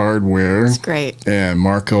 Ace Hardware. That's great. And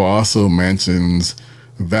Marco also mentions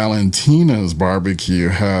Valentina's Barbecue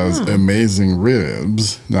has amazing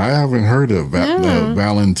ribs. Now, I haven't heard of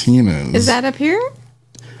Valentina's. Is that up here?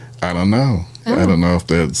 I don't know. I don't know if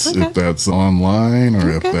that's online or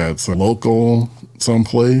if that's local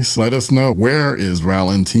someplace. Let us know. Where is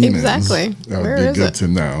Valentina's? Exactly. That Where would be is good it? to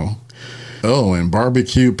know. Oh, and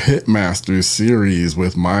Barbecue Pitmaster series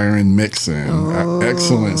with Myron Mixon.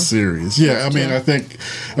 Excellent series. Yeah, I mean, I think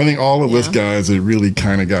all of us guys that really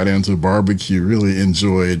kind of got into barbecue really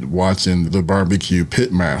enjoyed watching the Barbecue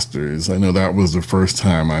Pitmasters. I know that was the first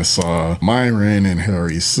time I saw Myron and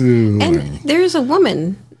Harry Sue. And there's a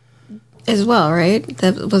woman as well, right?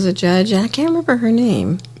 That was a judge. I can't remember her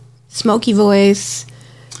name. Smoky voice.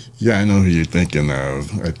 Yeah, I know who you're thinking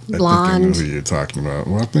of. I think I know who you're talking about.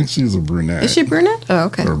 Well, I think she's a brunette. Is she brunette? Oh,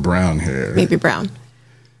 okay. Or brown hair. Maybe brown.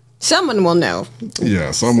 Someone will know.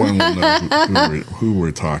 Yeah, someone will know who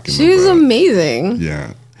we're talking about. She's amazing.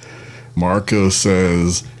 Yeah. Marco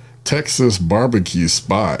says, Texas barbecue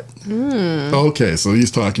spot. Okay, so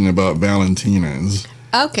he's talking about Valentina's.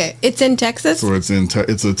 Okay, it's in Texas? So it's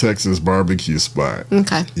a Texas barbecue spot.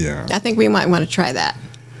 Okay. Yeah. I think we might want to try that.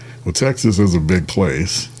 Well, Texas is a big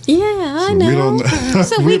place. Yeah, I know. We don't,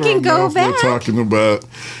 So we can go back. We're talking about,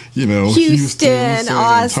 Houston, San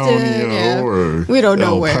Austin, Antonio, or we don't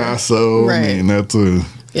know El where. Paso. Right. I mean, that's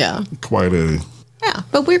quite a. Yeah,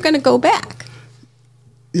 but we're going to go back.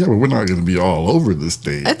 Yeah, but we're not going to be all over the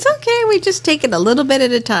state. It's okay. We just take it a little bit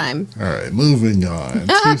at a time. All right, moving on.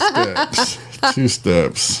 2 steps. 2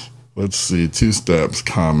 steps. Let's see, 2 steps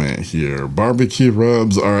comment here. Barbecue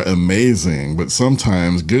rubs are amazing, but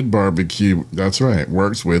sometimes good barbecue, that's right,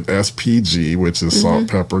 works with SPG, which is salt,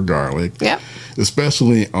 pepper, garlic. Yep.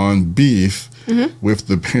 Especially on beef with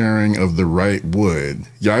the pairing of the right wood.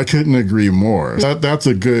 Yeah, I couldn't agree more. That's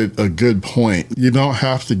a good point. You don't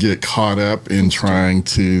have to get caught up in trying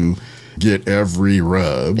to get every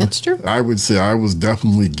rub. That's true. I would say I was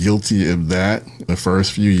definitely guilty of that the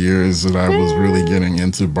first few years that I was really getting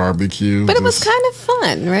into barbecue. But it was kind of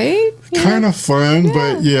fun, right? Kind of fun,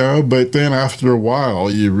 but then after a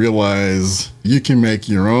while you realize you can make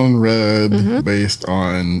your own rub based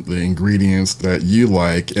on the ingredients that you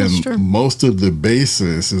like, and true. most of the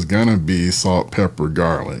basis is going to be salt, pepper,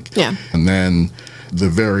 garlic. Yeah. And then the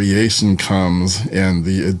variation comes in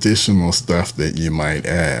the additional stuff that you might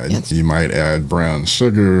add. Yes. You might add brown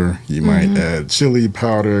sugar, you might add chili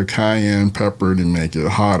powder, cayenne pepper to make it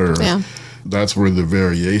hotter. Yeah. That's where the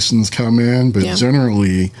variations come in. But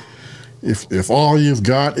generally, if all you've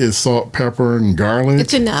got is salt, pepper, and garlic,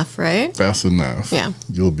 It's enough, right? that's enough. Yeah.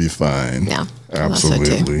 You'll be fine. Yeah. I thought so, too.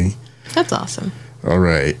 Absolutely. That's awesome. All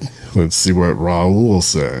right. Let's see what Raul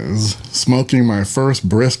says. Smoking my first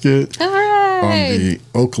brisket All right. on the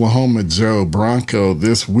Oklahoma Joe Bronco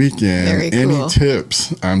this weekend. Very Any cool.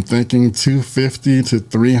 tips? I'm thinking 250 to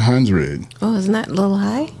 300. Oh, isn't that a little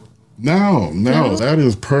high? No, that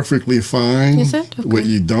is perfectly fine. Is it? Okay. What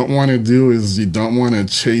you don't want to do is you don't want to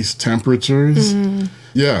chase temperatures.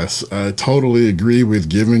 Yes, I totally agree with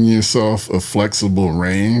giving yourself a flexible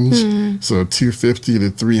range. So 250 to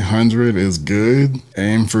 300 is good.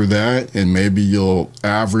 Aim for that, and maybe you'll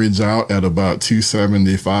average out at about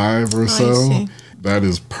 275 or so. see. That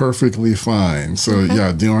is perfectly fine. So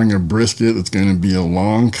doing a brisket, it's going to be a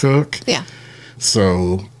long cook. Yeah.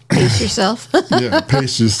 So Pace yourself.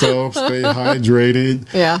 pace yourself, stay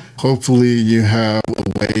hydrated. Yeah. Hopefully you have a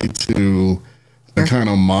way to kind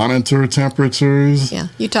of monitor temperatures. Yeah.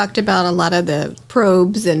 You talked about a lot of the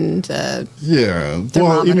probes and Yeah.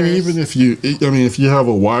 Well, even if you have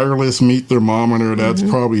a wireless meat thermometer, that's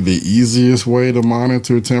probably the easiest way to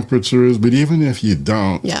monitor temperatures. But even if you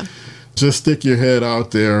don't, just stick your head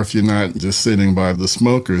out there. If you're not just sitting by the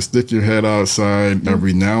smoker, stick your head outside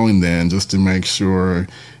every now and then just to make sure,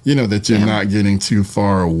 that you're not getting too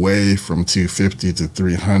far away from 250 to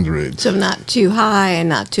 300. so not too high and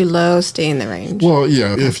not too low, stay in the range. Well,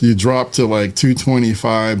 yeah, if you drop to like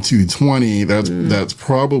 225, 220, that's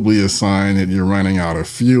probably a sign that you're running out of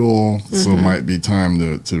fuel. So it might be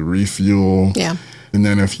time to refuel. Yeah. And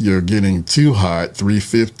then if you're getting too hot,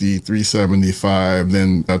 350, 375,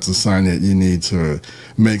 then that's a sign that you need to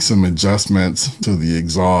make some adjustments to the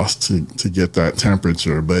exhaust to get that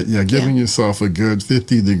temperature. But giving yourself a good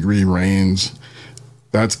 50-degree range,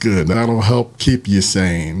 that's good. That'll help keep you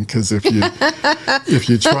sane. Because if you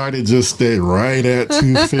try to just stay right at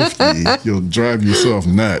 250, you'll drive yourself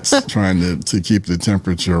nuts trying to keep the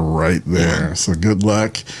temperature right there. Yeah. So good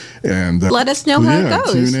luck. And let us know how it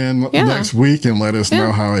goes. Tune in next week and let us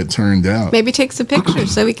know how it turned out. Maybe take some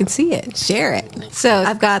pictures so we can see it. Share it. So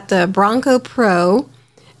I've got the Bronco Pro,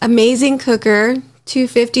 amazing cooker,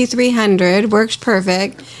 250, 300, works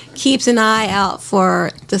perfect. Keeps an eye out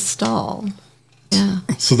for the stall. Yeah.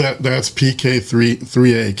 So that's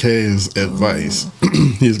PK3AK's advice.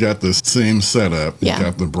 He's got the same setup. He's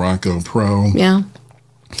got the Bronco Pro. Yeah.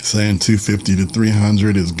 Saying 250 to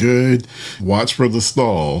 300 is good. Watch for the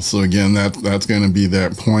stall. So again, that's going to be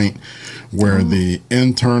that point where the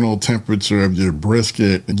internal temperature of your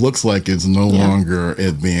brisket, it looks like it's no longer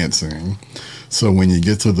advancing. So when you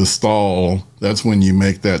get to the stall, that's when you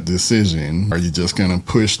make that decision. Are you just going to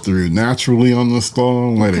push through naturally on the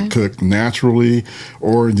stall, let it cook naturally,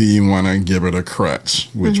 or do you want to give it a crutch,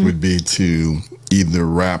 which would be to either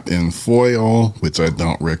wrap in foil, which I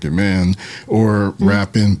don't recommend, or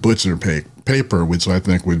wrap in butcher paper, which I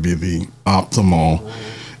think would be the optimal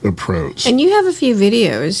approach. And you have a few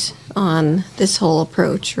videos on this whole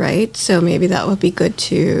approach, right? So maybe that would be good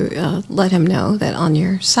to let him know that on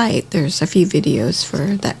your site there's a few videos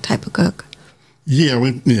for that type of cook. Yeah,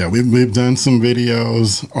 we've done some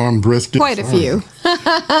videos on brisket. Quite a few,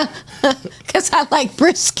 because I like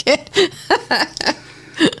brisket.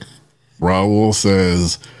 Raul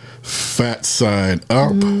says, fat side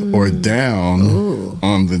up or down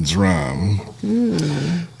on the drum.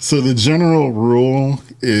 So the general rule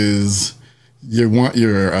is you want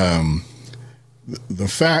your the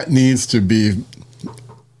fat needs to be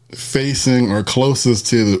facing or closest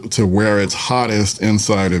to where it's hottest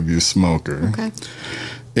inside of your smoker. Okay.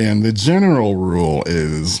 And the general rule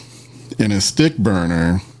is in a stick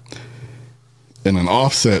burner, in an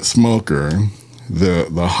offset smoker,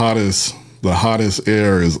 the hottest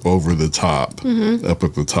air is over the top, up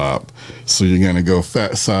at the top. So you're going to go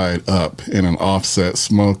fat side up in an offset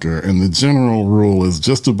smoker. And the general rule is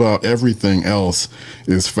just about everything else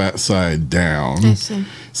is fat side down. I see.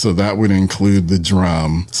 So that would include the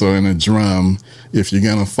drum. So in a drum, if you're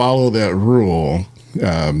going to follow that rule,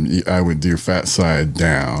 I would do fat side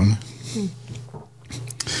down.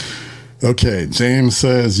 Okay, James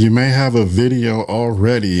says you may have a video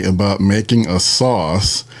already about making a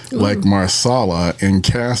sauce like marsala in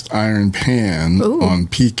cast iron pan on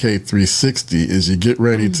PK360 as you get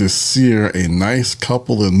ready to sear a nice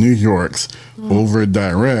couple of New Yorks over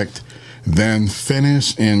direct, then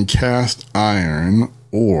finish in cast iron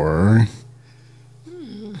or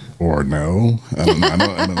no. I don't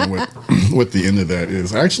know what the end of that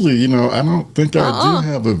is. Actually, I don't think I do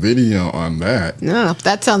have a video on that. No,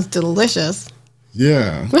 that sounds delicious.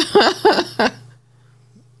 Yeah.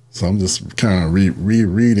 So I'm just kind of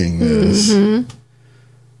rereading this.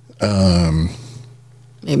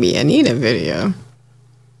 Maybe I need a video.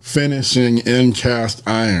 Finishing in cast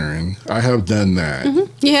iron. I have done that.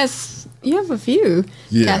 Yes, you have a few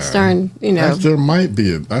cast iron, There might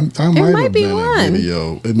be I might have be done one. a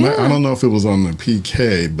video. I don't know if it was on the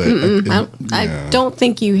PK, but I don't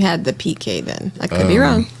think you had the PK then. I could be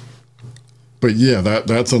wrong. But yeah,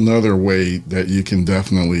 that's another way that you can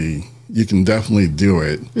definitely do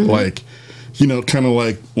it. Like, kind of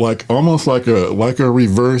like almost like a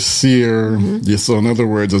reverse sear. Yeah, so in other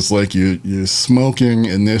words, it's like you're smoking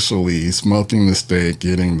initially, smoking the steak,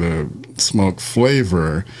 getting the smoke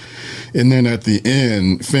flavor, and then at the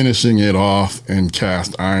end, finishing it off in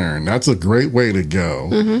cast iron. That's a great way to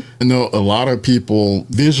go. I know a lot of people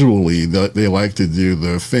visually they like to do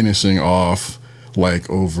the finishing off like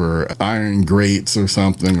over iron grates or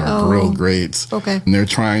something, or grill grates. Okay. And they're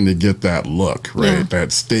trying to get that look, right? Yeah. That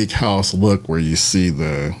steakhouse look where you see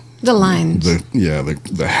the lines.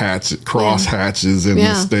 The hatchet, cross hatches in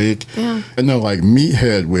the steak. Yeah. I know like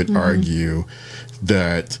Meathead would argue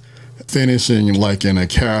that finishing like in a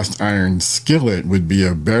cast iron skillet would be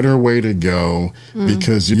a better way to go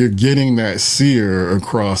because you're getting that sear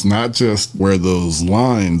across not just where those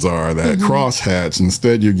lines are, that crosshatch.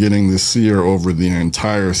 Instead, you're getting the sear over the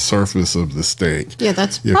entire surface of the steak. Yeah,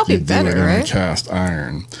 that's probably better, right? In cast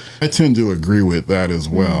iron. I tend to agree with that as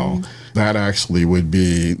well. That actually would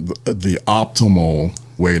be the optimal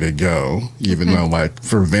way to go, even though like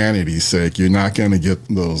for vanity's sake you're not going to get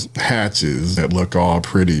those hatches that look all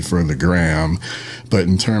pretty for the gram, but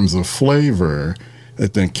in terms of flavor I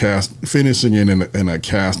think finishing it in a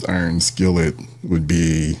cast iron skillet would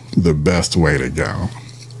be the best way to go.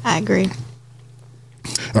 I agree.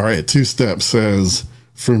 All right, Two Step says,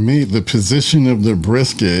 for me, the position of the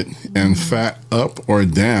brisket and fat up or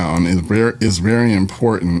down is very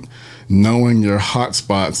important. Knowing your hot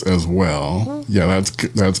spots as well. Yeah,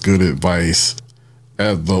 that's good advice.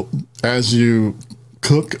 As you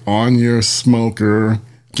cook on your smoker,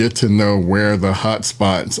 get to know where the hot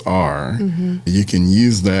spots are. You can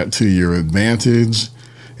use that to your advantage.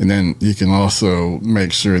 And then you can also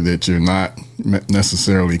make sure that you're not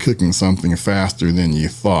necessarily cooking something faster than you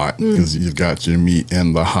thought because you've got your meat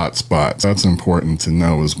in the hot spots. That's important to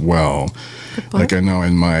know as well. Like I know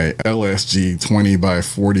in my LSG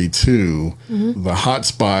 20x42, the hot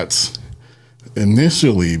spots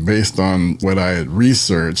initially, based on what I had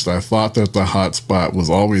researched, I thought that the hot spot was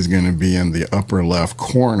always going to be in the upper left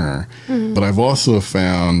corner. But I've also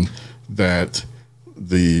found that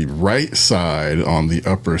the right side on the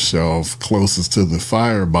upper shelf closest to the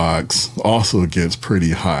firebox also gets pretty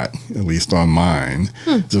hot, at least on mine.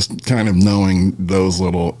 Just kind of knowing those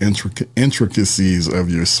little intricacies of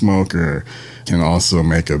your smoker can also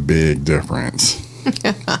make a big difference.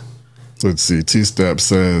 Let's see. Two Step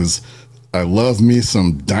says, I love me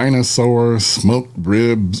some dinosaur smoked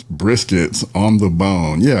ribs briskets on the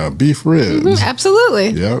bone. Yeah, beef ribs.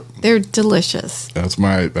 Absolutely. Yep. They're delicious. That's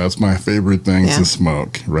my favorite thing to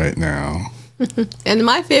smoke right now. And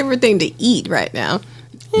my favorite thing to eat right now.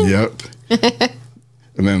 Yep.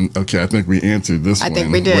 And then, okay, I think we answered this one. I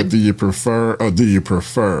think we did. What do you prefer? Or do you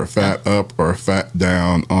prefer fat up or fat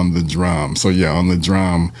down on the drum? So yeah, on the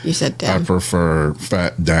drum, you said down. I prefer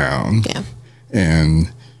fat down. Yeah.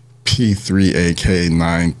 And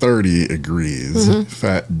P3AK930 agrees.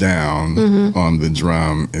 Fat down on the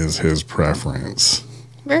drum is his preference.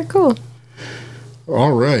 Very cool.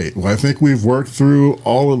 All right. Well, I think we've worked through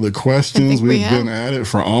all of the questions. We've been at it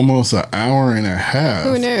for almost an hour and a half.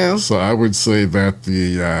 Who knew? So I would say that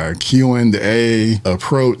the Q&A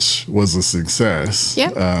approach was a success.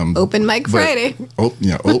 Yep. Open Mic Friday.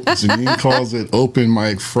 Janine calls it Open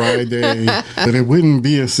Mic Friday. But it wouldn't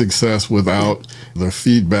be a success without the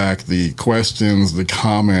feedback, the questions, the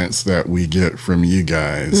comments that we get from you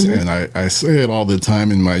guys. And I say it all the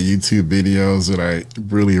time in my YouTube videos that I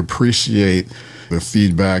really appreciate the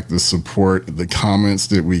feedback, the support, the comments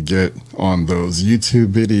that we get on those YouTube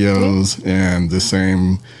videos, and the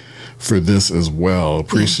same for this as well.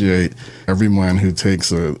 Appreciate everyone who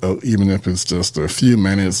takes even if it's just a few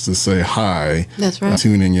minutes to say hi. That's right.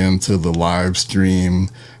 Tuning into the live stream.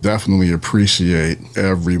 Definitely appreciate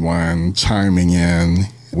everyone chiming in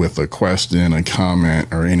with a question, a comment,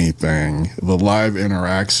 or anything. The live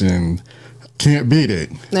interaction, can't beat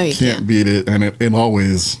it. No, you can't beat it. And it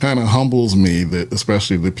always kind of humbles me that,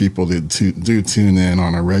 especially the people that do tune in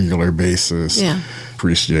on a regular basis,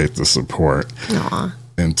 appreciate the support. Aww.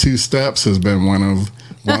 And Two Steps has been one of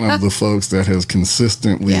the folks that has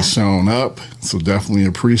consistently shown up. So definitely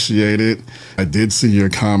appreciate it. I did see your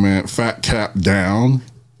comment, Fat Cap Down.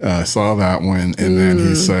 I saw that one. And then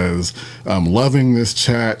he says, I'm loving this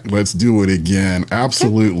chat. Let's do it again.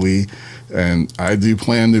 Absolutely. And I do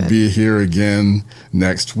plan to be here again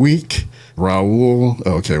next week. Raul.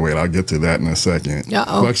 Okay, wait, I'll get to that in a second.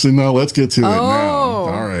 Uh-oh. Actually, no, let's get to it now.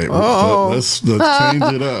 All right. Let's change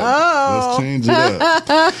it up. Let's change it up.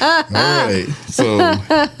 All right.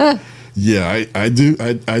 So, yeah,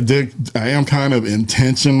 I am kind of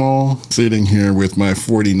intentional sitting here with my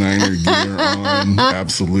 49er gear on.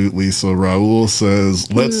 Absolutely. So Raul says,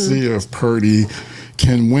 let's see if Purdy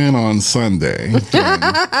can win on Sunday.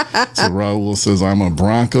 So Raul says, I'm a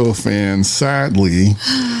Bronco fan, sadly.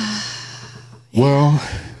 Well,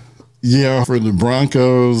 yeah, for the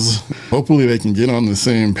Broncos, hopefully they can get on the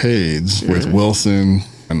same page with Wilson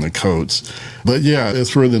and the coach. But yeah, as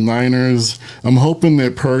for the Niners, I'm hoping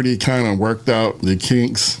that Purdy kind of worked out the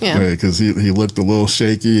kinks because he looked a little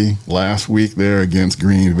shaky last week there against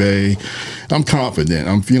Green Bay. I'm confident.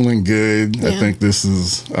 I'm feeling good. I think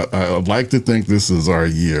I'd like to think this is our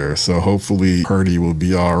year. So hopefully Purdy will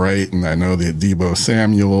be all right. And I know that Deebo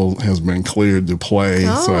Samuel has been cleared to play.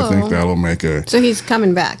 So I think that'll make So he's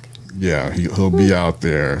coming back. Yeah, he'll be out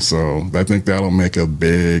there. So I think that'll make a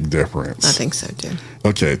big difference. I think so, too.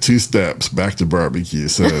 Okay, Two Steps. Back to barbecue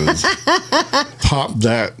says, top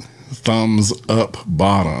that, thumbs up,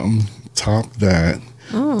 bottom. Top that,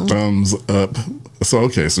 thumbs up. So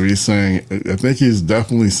he's saying, I think he's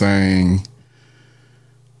definitely saying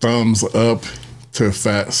thumbs up to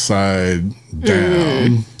fat side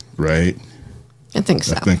down, right? I think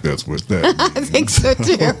so. I think that's what that means. I think so,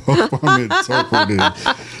 too.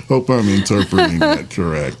 Hope I'm interpreting that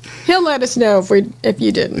correct. He'll let us know if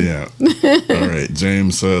you didn't. Yeah. All right.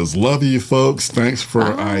 James says, love you folks. Thanks for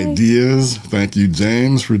ideas. Thank you,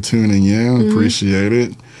 James, for tuning in. Appreciate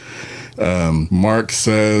it. Mark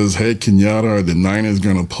says, hey, Kenyatta, are the Niners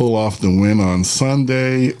going to pull off the win on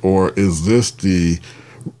Sunday, or is this the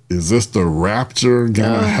rapture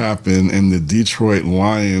going to happen and the Detroit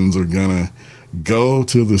Lions are going to go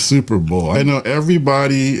to the Super Bowl? I know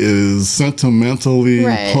everybody is sentimentally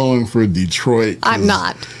pulling for Detroit. I'm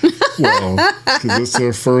not. Well, because it's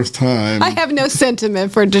their first time. I have no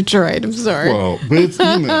sentiment for Detroit. I'm sorry. Well, but it's,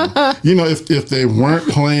 if they weren't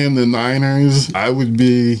playing the Niners, I would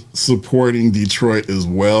be supporting Detroit as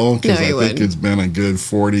well, because I think it's been a good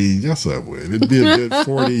 40. Yes, I would. It'd be a good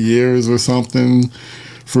 40 years or something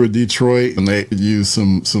for Detroit, and they could use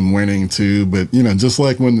some winning too. But just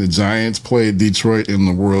like when the Giants played Detroit in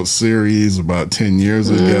the World Series about 10 years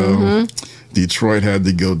ago, Detroit had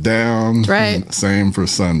to go down. Right. Same for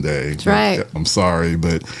Sunday. Right. I'm sorry,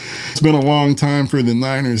 but it's been a long time for the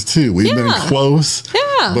Niners too. We've been close,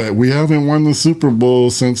 but we haven't won the Super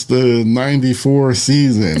Bowl since the '94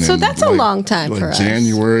 season. So that's a long time for us.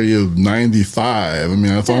 January of '95. I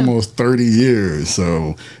mean, that's almost 30 years.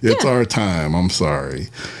 So it's our time. I'm sorry.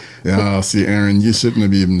 Yeah, see, Aaron, you shouldn't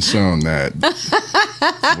have even shown that.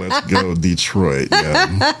 Let's go Detroit.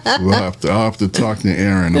 Yeah. I'll have to talk to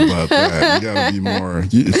Aaron about that. You got to be more.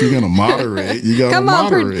 If you're going to moderate, you got to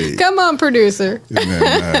moderate. Come on, producer. And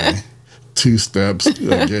then Two Steps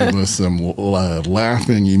gave us some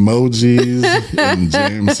laughing emojis. And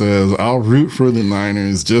James says, I'll root for the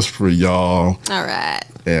Niners just for y'all. All right.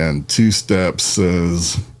 And Two Steps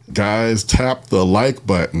says, guys, tap the like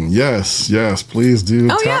button. Yes, please do.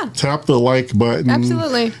 Tap the like button.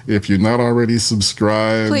 Absolutely. If you're not already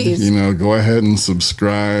subscribed, please. Go ahead and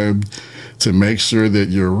subscribe To make sure that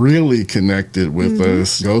you're really connected with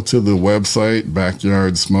us, go to the website,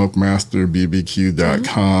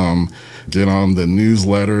 backyardsmokemasterbbq.com. Get on the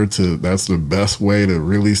newsletter. That's the best way to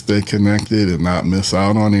really stay connected and not miss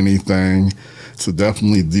out on anything. So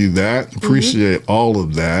definitely do that. Appreciate all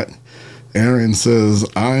of that. Aaron says,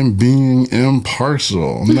 I'm being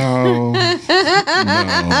impartial. No, not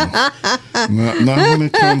when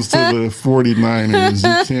it comes to the 49ers.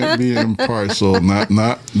 You can't be impartial.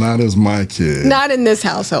 Not as my kid. Not in this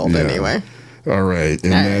household, anyway. All right.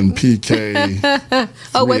 And then PK.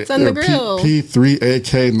 What's on the grill?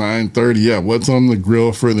 P3AK930. Yeah, what's on the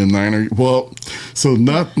grill for the Niner? Well, so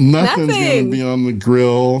nothing's going to be on the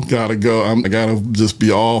grill. Gotta go. I gotta just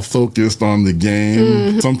be all focused on the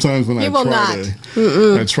game. Sometimes when I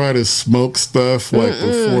try to smoke stuff like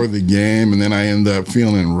before the game, and then I end up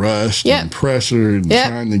feeling rushed and pressured and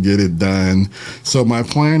trying to get it done. So my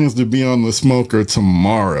plan is to be on the smoker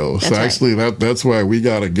tomorrow. So actually, that's why we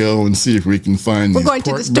gotta go and see if we can find these pork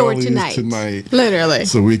bellies. We're going to the store tonight. Literally.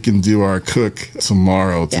 So we can do our cook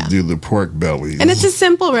tomorrow to do the pork bellies. And it's a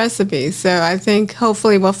simple recipe. So I think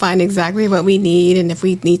hopefully we'll find exactly what we need. And if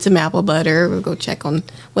we need some apple butter, we'll go check on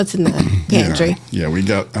what's in the pantry. Yeah,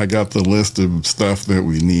 I got the list of stuff that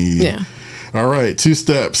we need. Yeah. All right, 2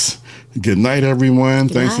 steps. Good night, everyone.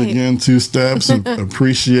 Thanks again, 2 Steps.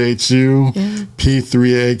 Appreciate you.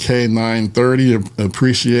 P3AK930.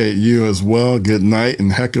 Appreciate you as well. Good night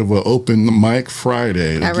and heck of an open mic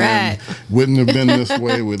Friday. All right. Wouldn't have been this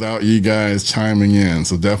way without you guys chiming in.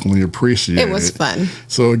 So definitely appreciate it. It was fun.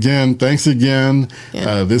 So again, thanks again.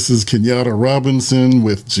 This is Kenyatta Robinson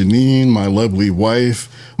with Janine, my lovely wife,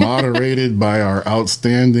 moderated by our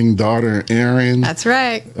outstanding daughter, Erin. That's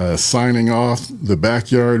right. Signing off the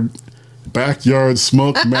Backyard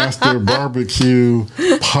Smoke Master Barbecue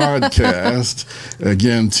podcast.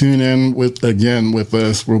 Again, tune in with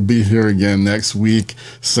us. We'll be here again next week,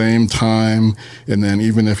 same time. And then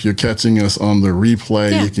even if you're catching us on the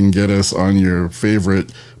replay, you can get us on your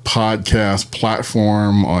favorite podcast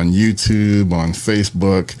platform, on YouTube, on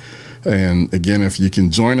Facebook. And again, if you can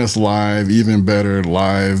join us live, even better,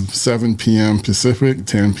 live 7 p.m. Pacific,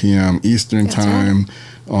 10 p.m. Eastern time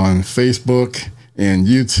on Facebook and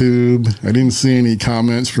YouTube. I didn't see any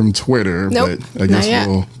comments from Twitter, but I guess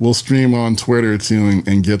we'll stream on Twitter too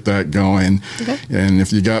and get that going. Okay. And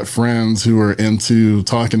if you got friends who are into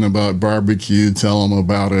talking about barbecue, tell them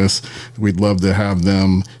about us. We'd love to have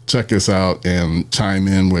them check us out and chime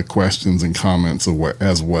in with questions and comments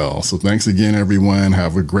as well. So thanks again, everyone.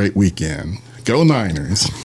 Have a great weekend. Go Niners.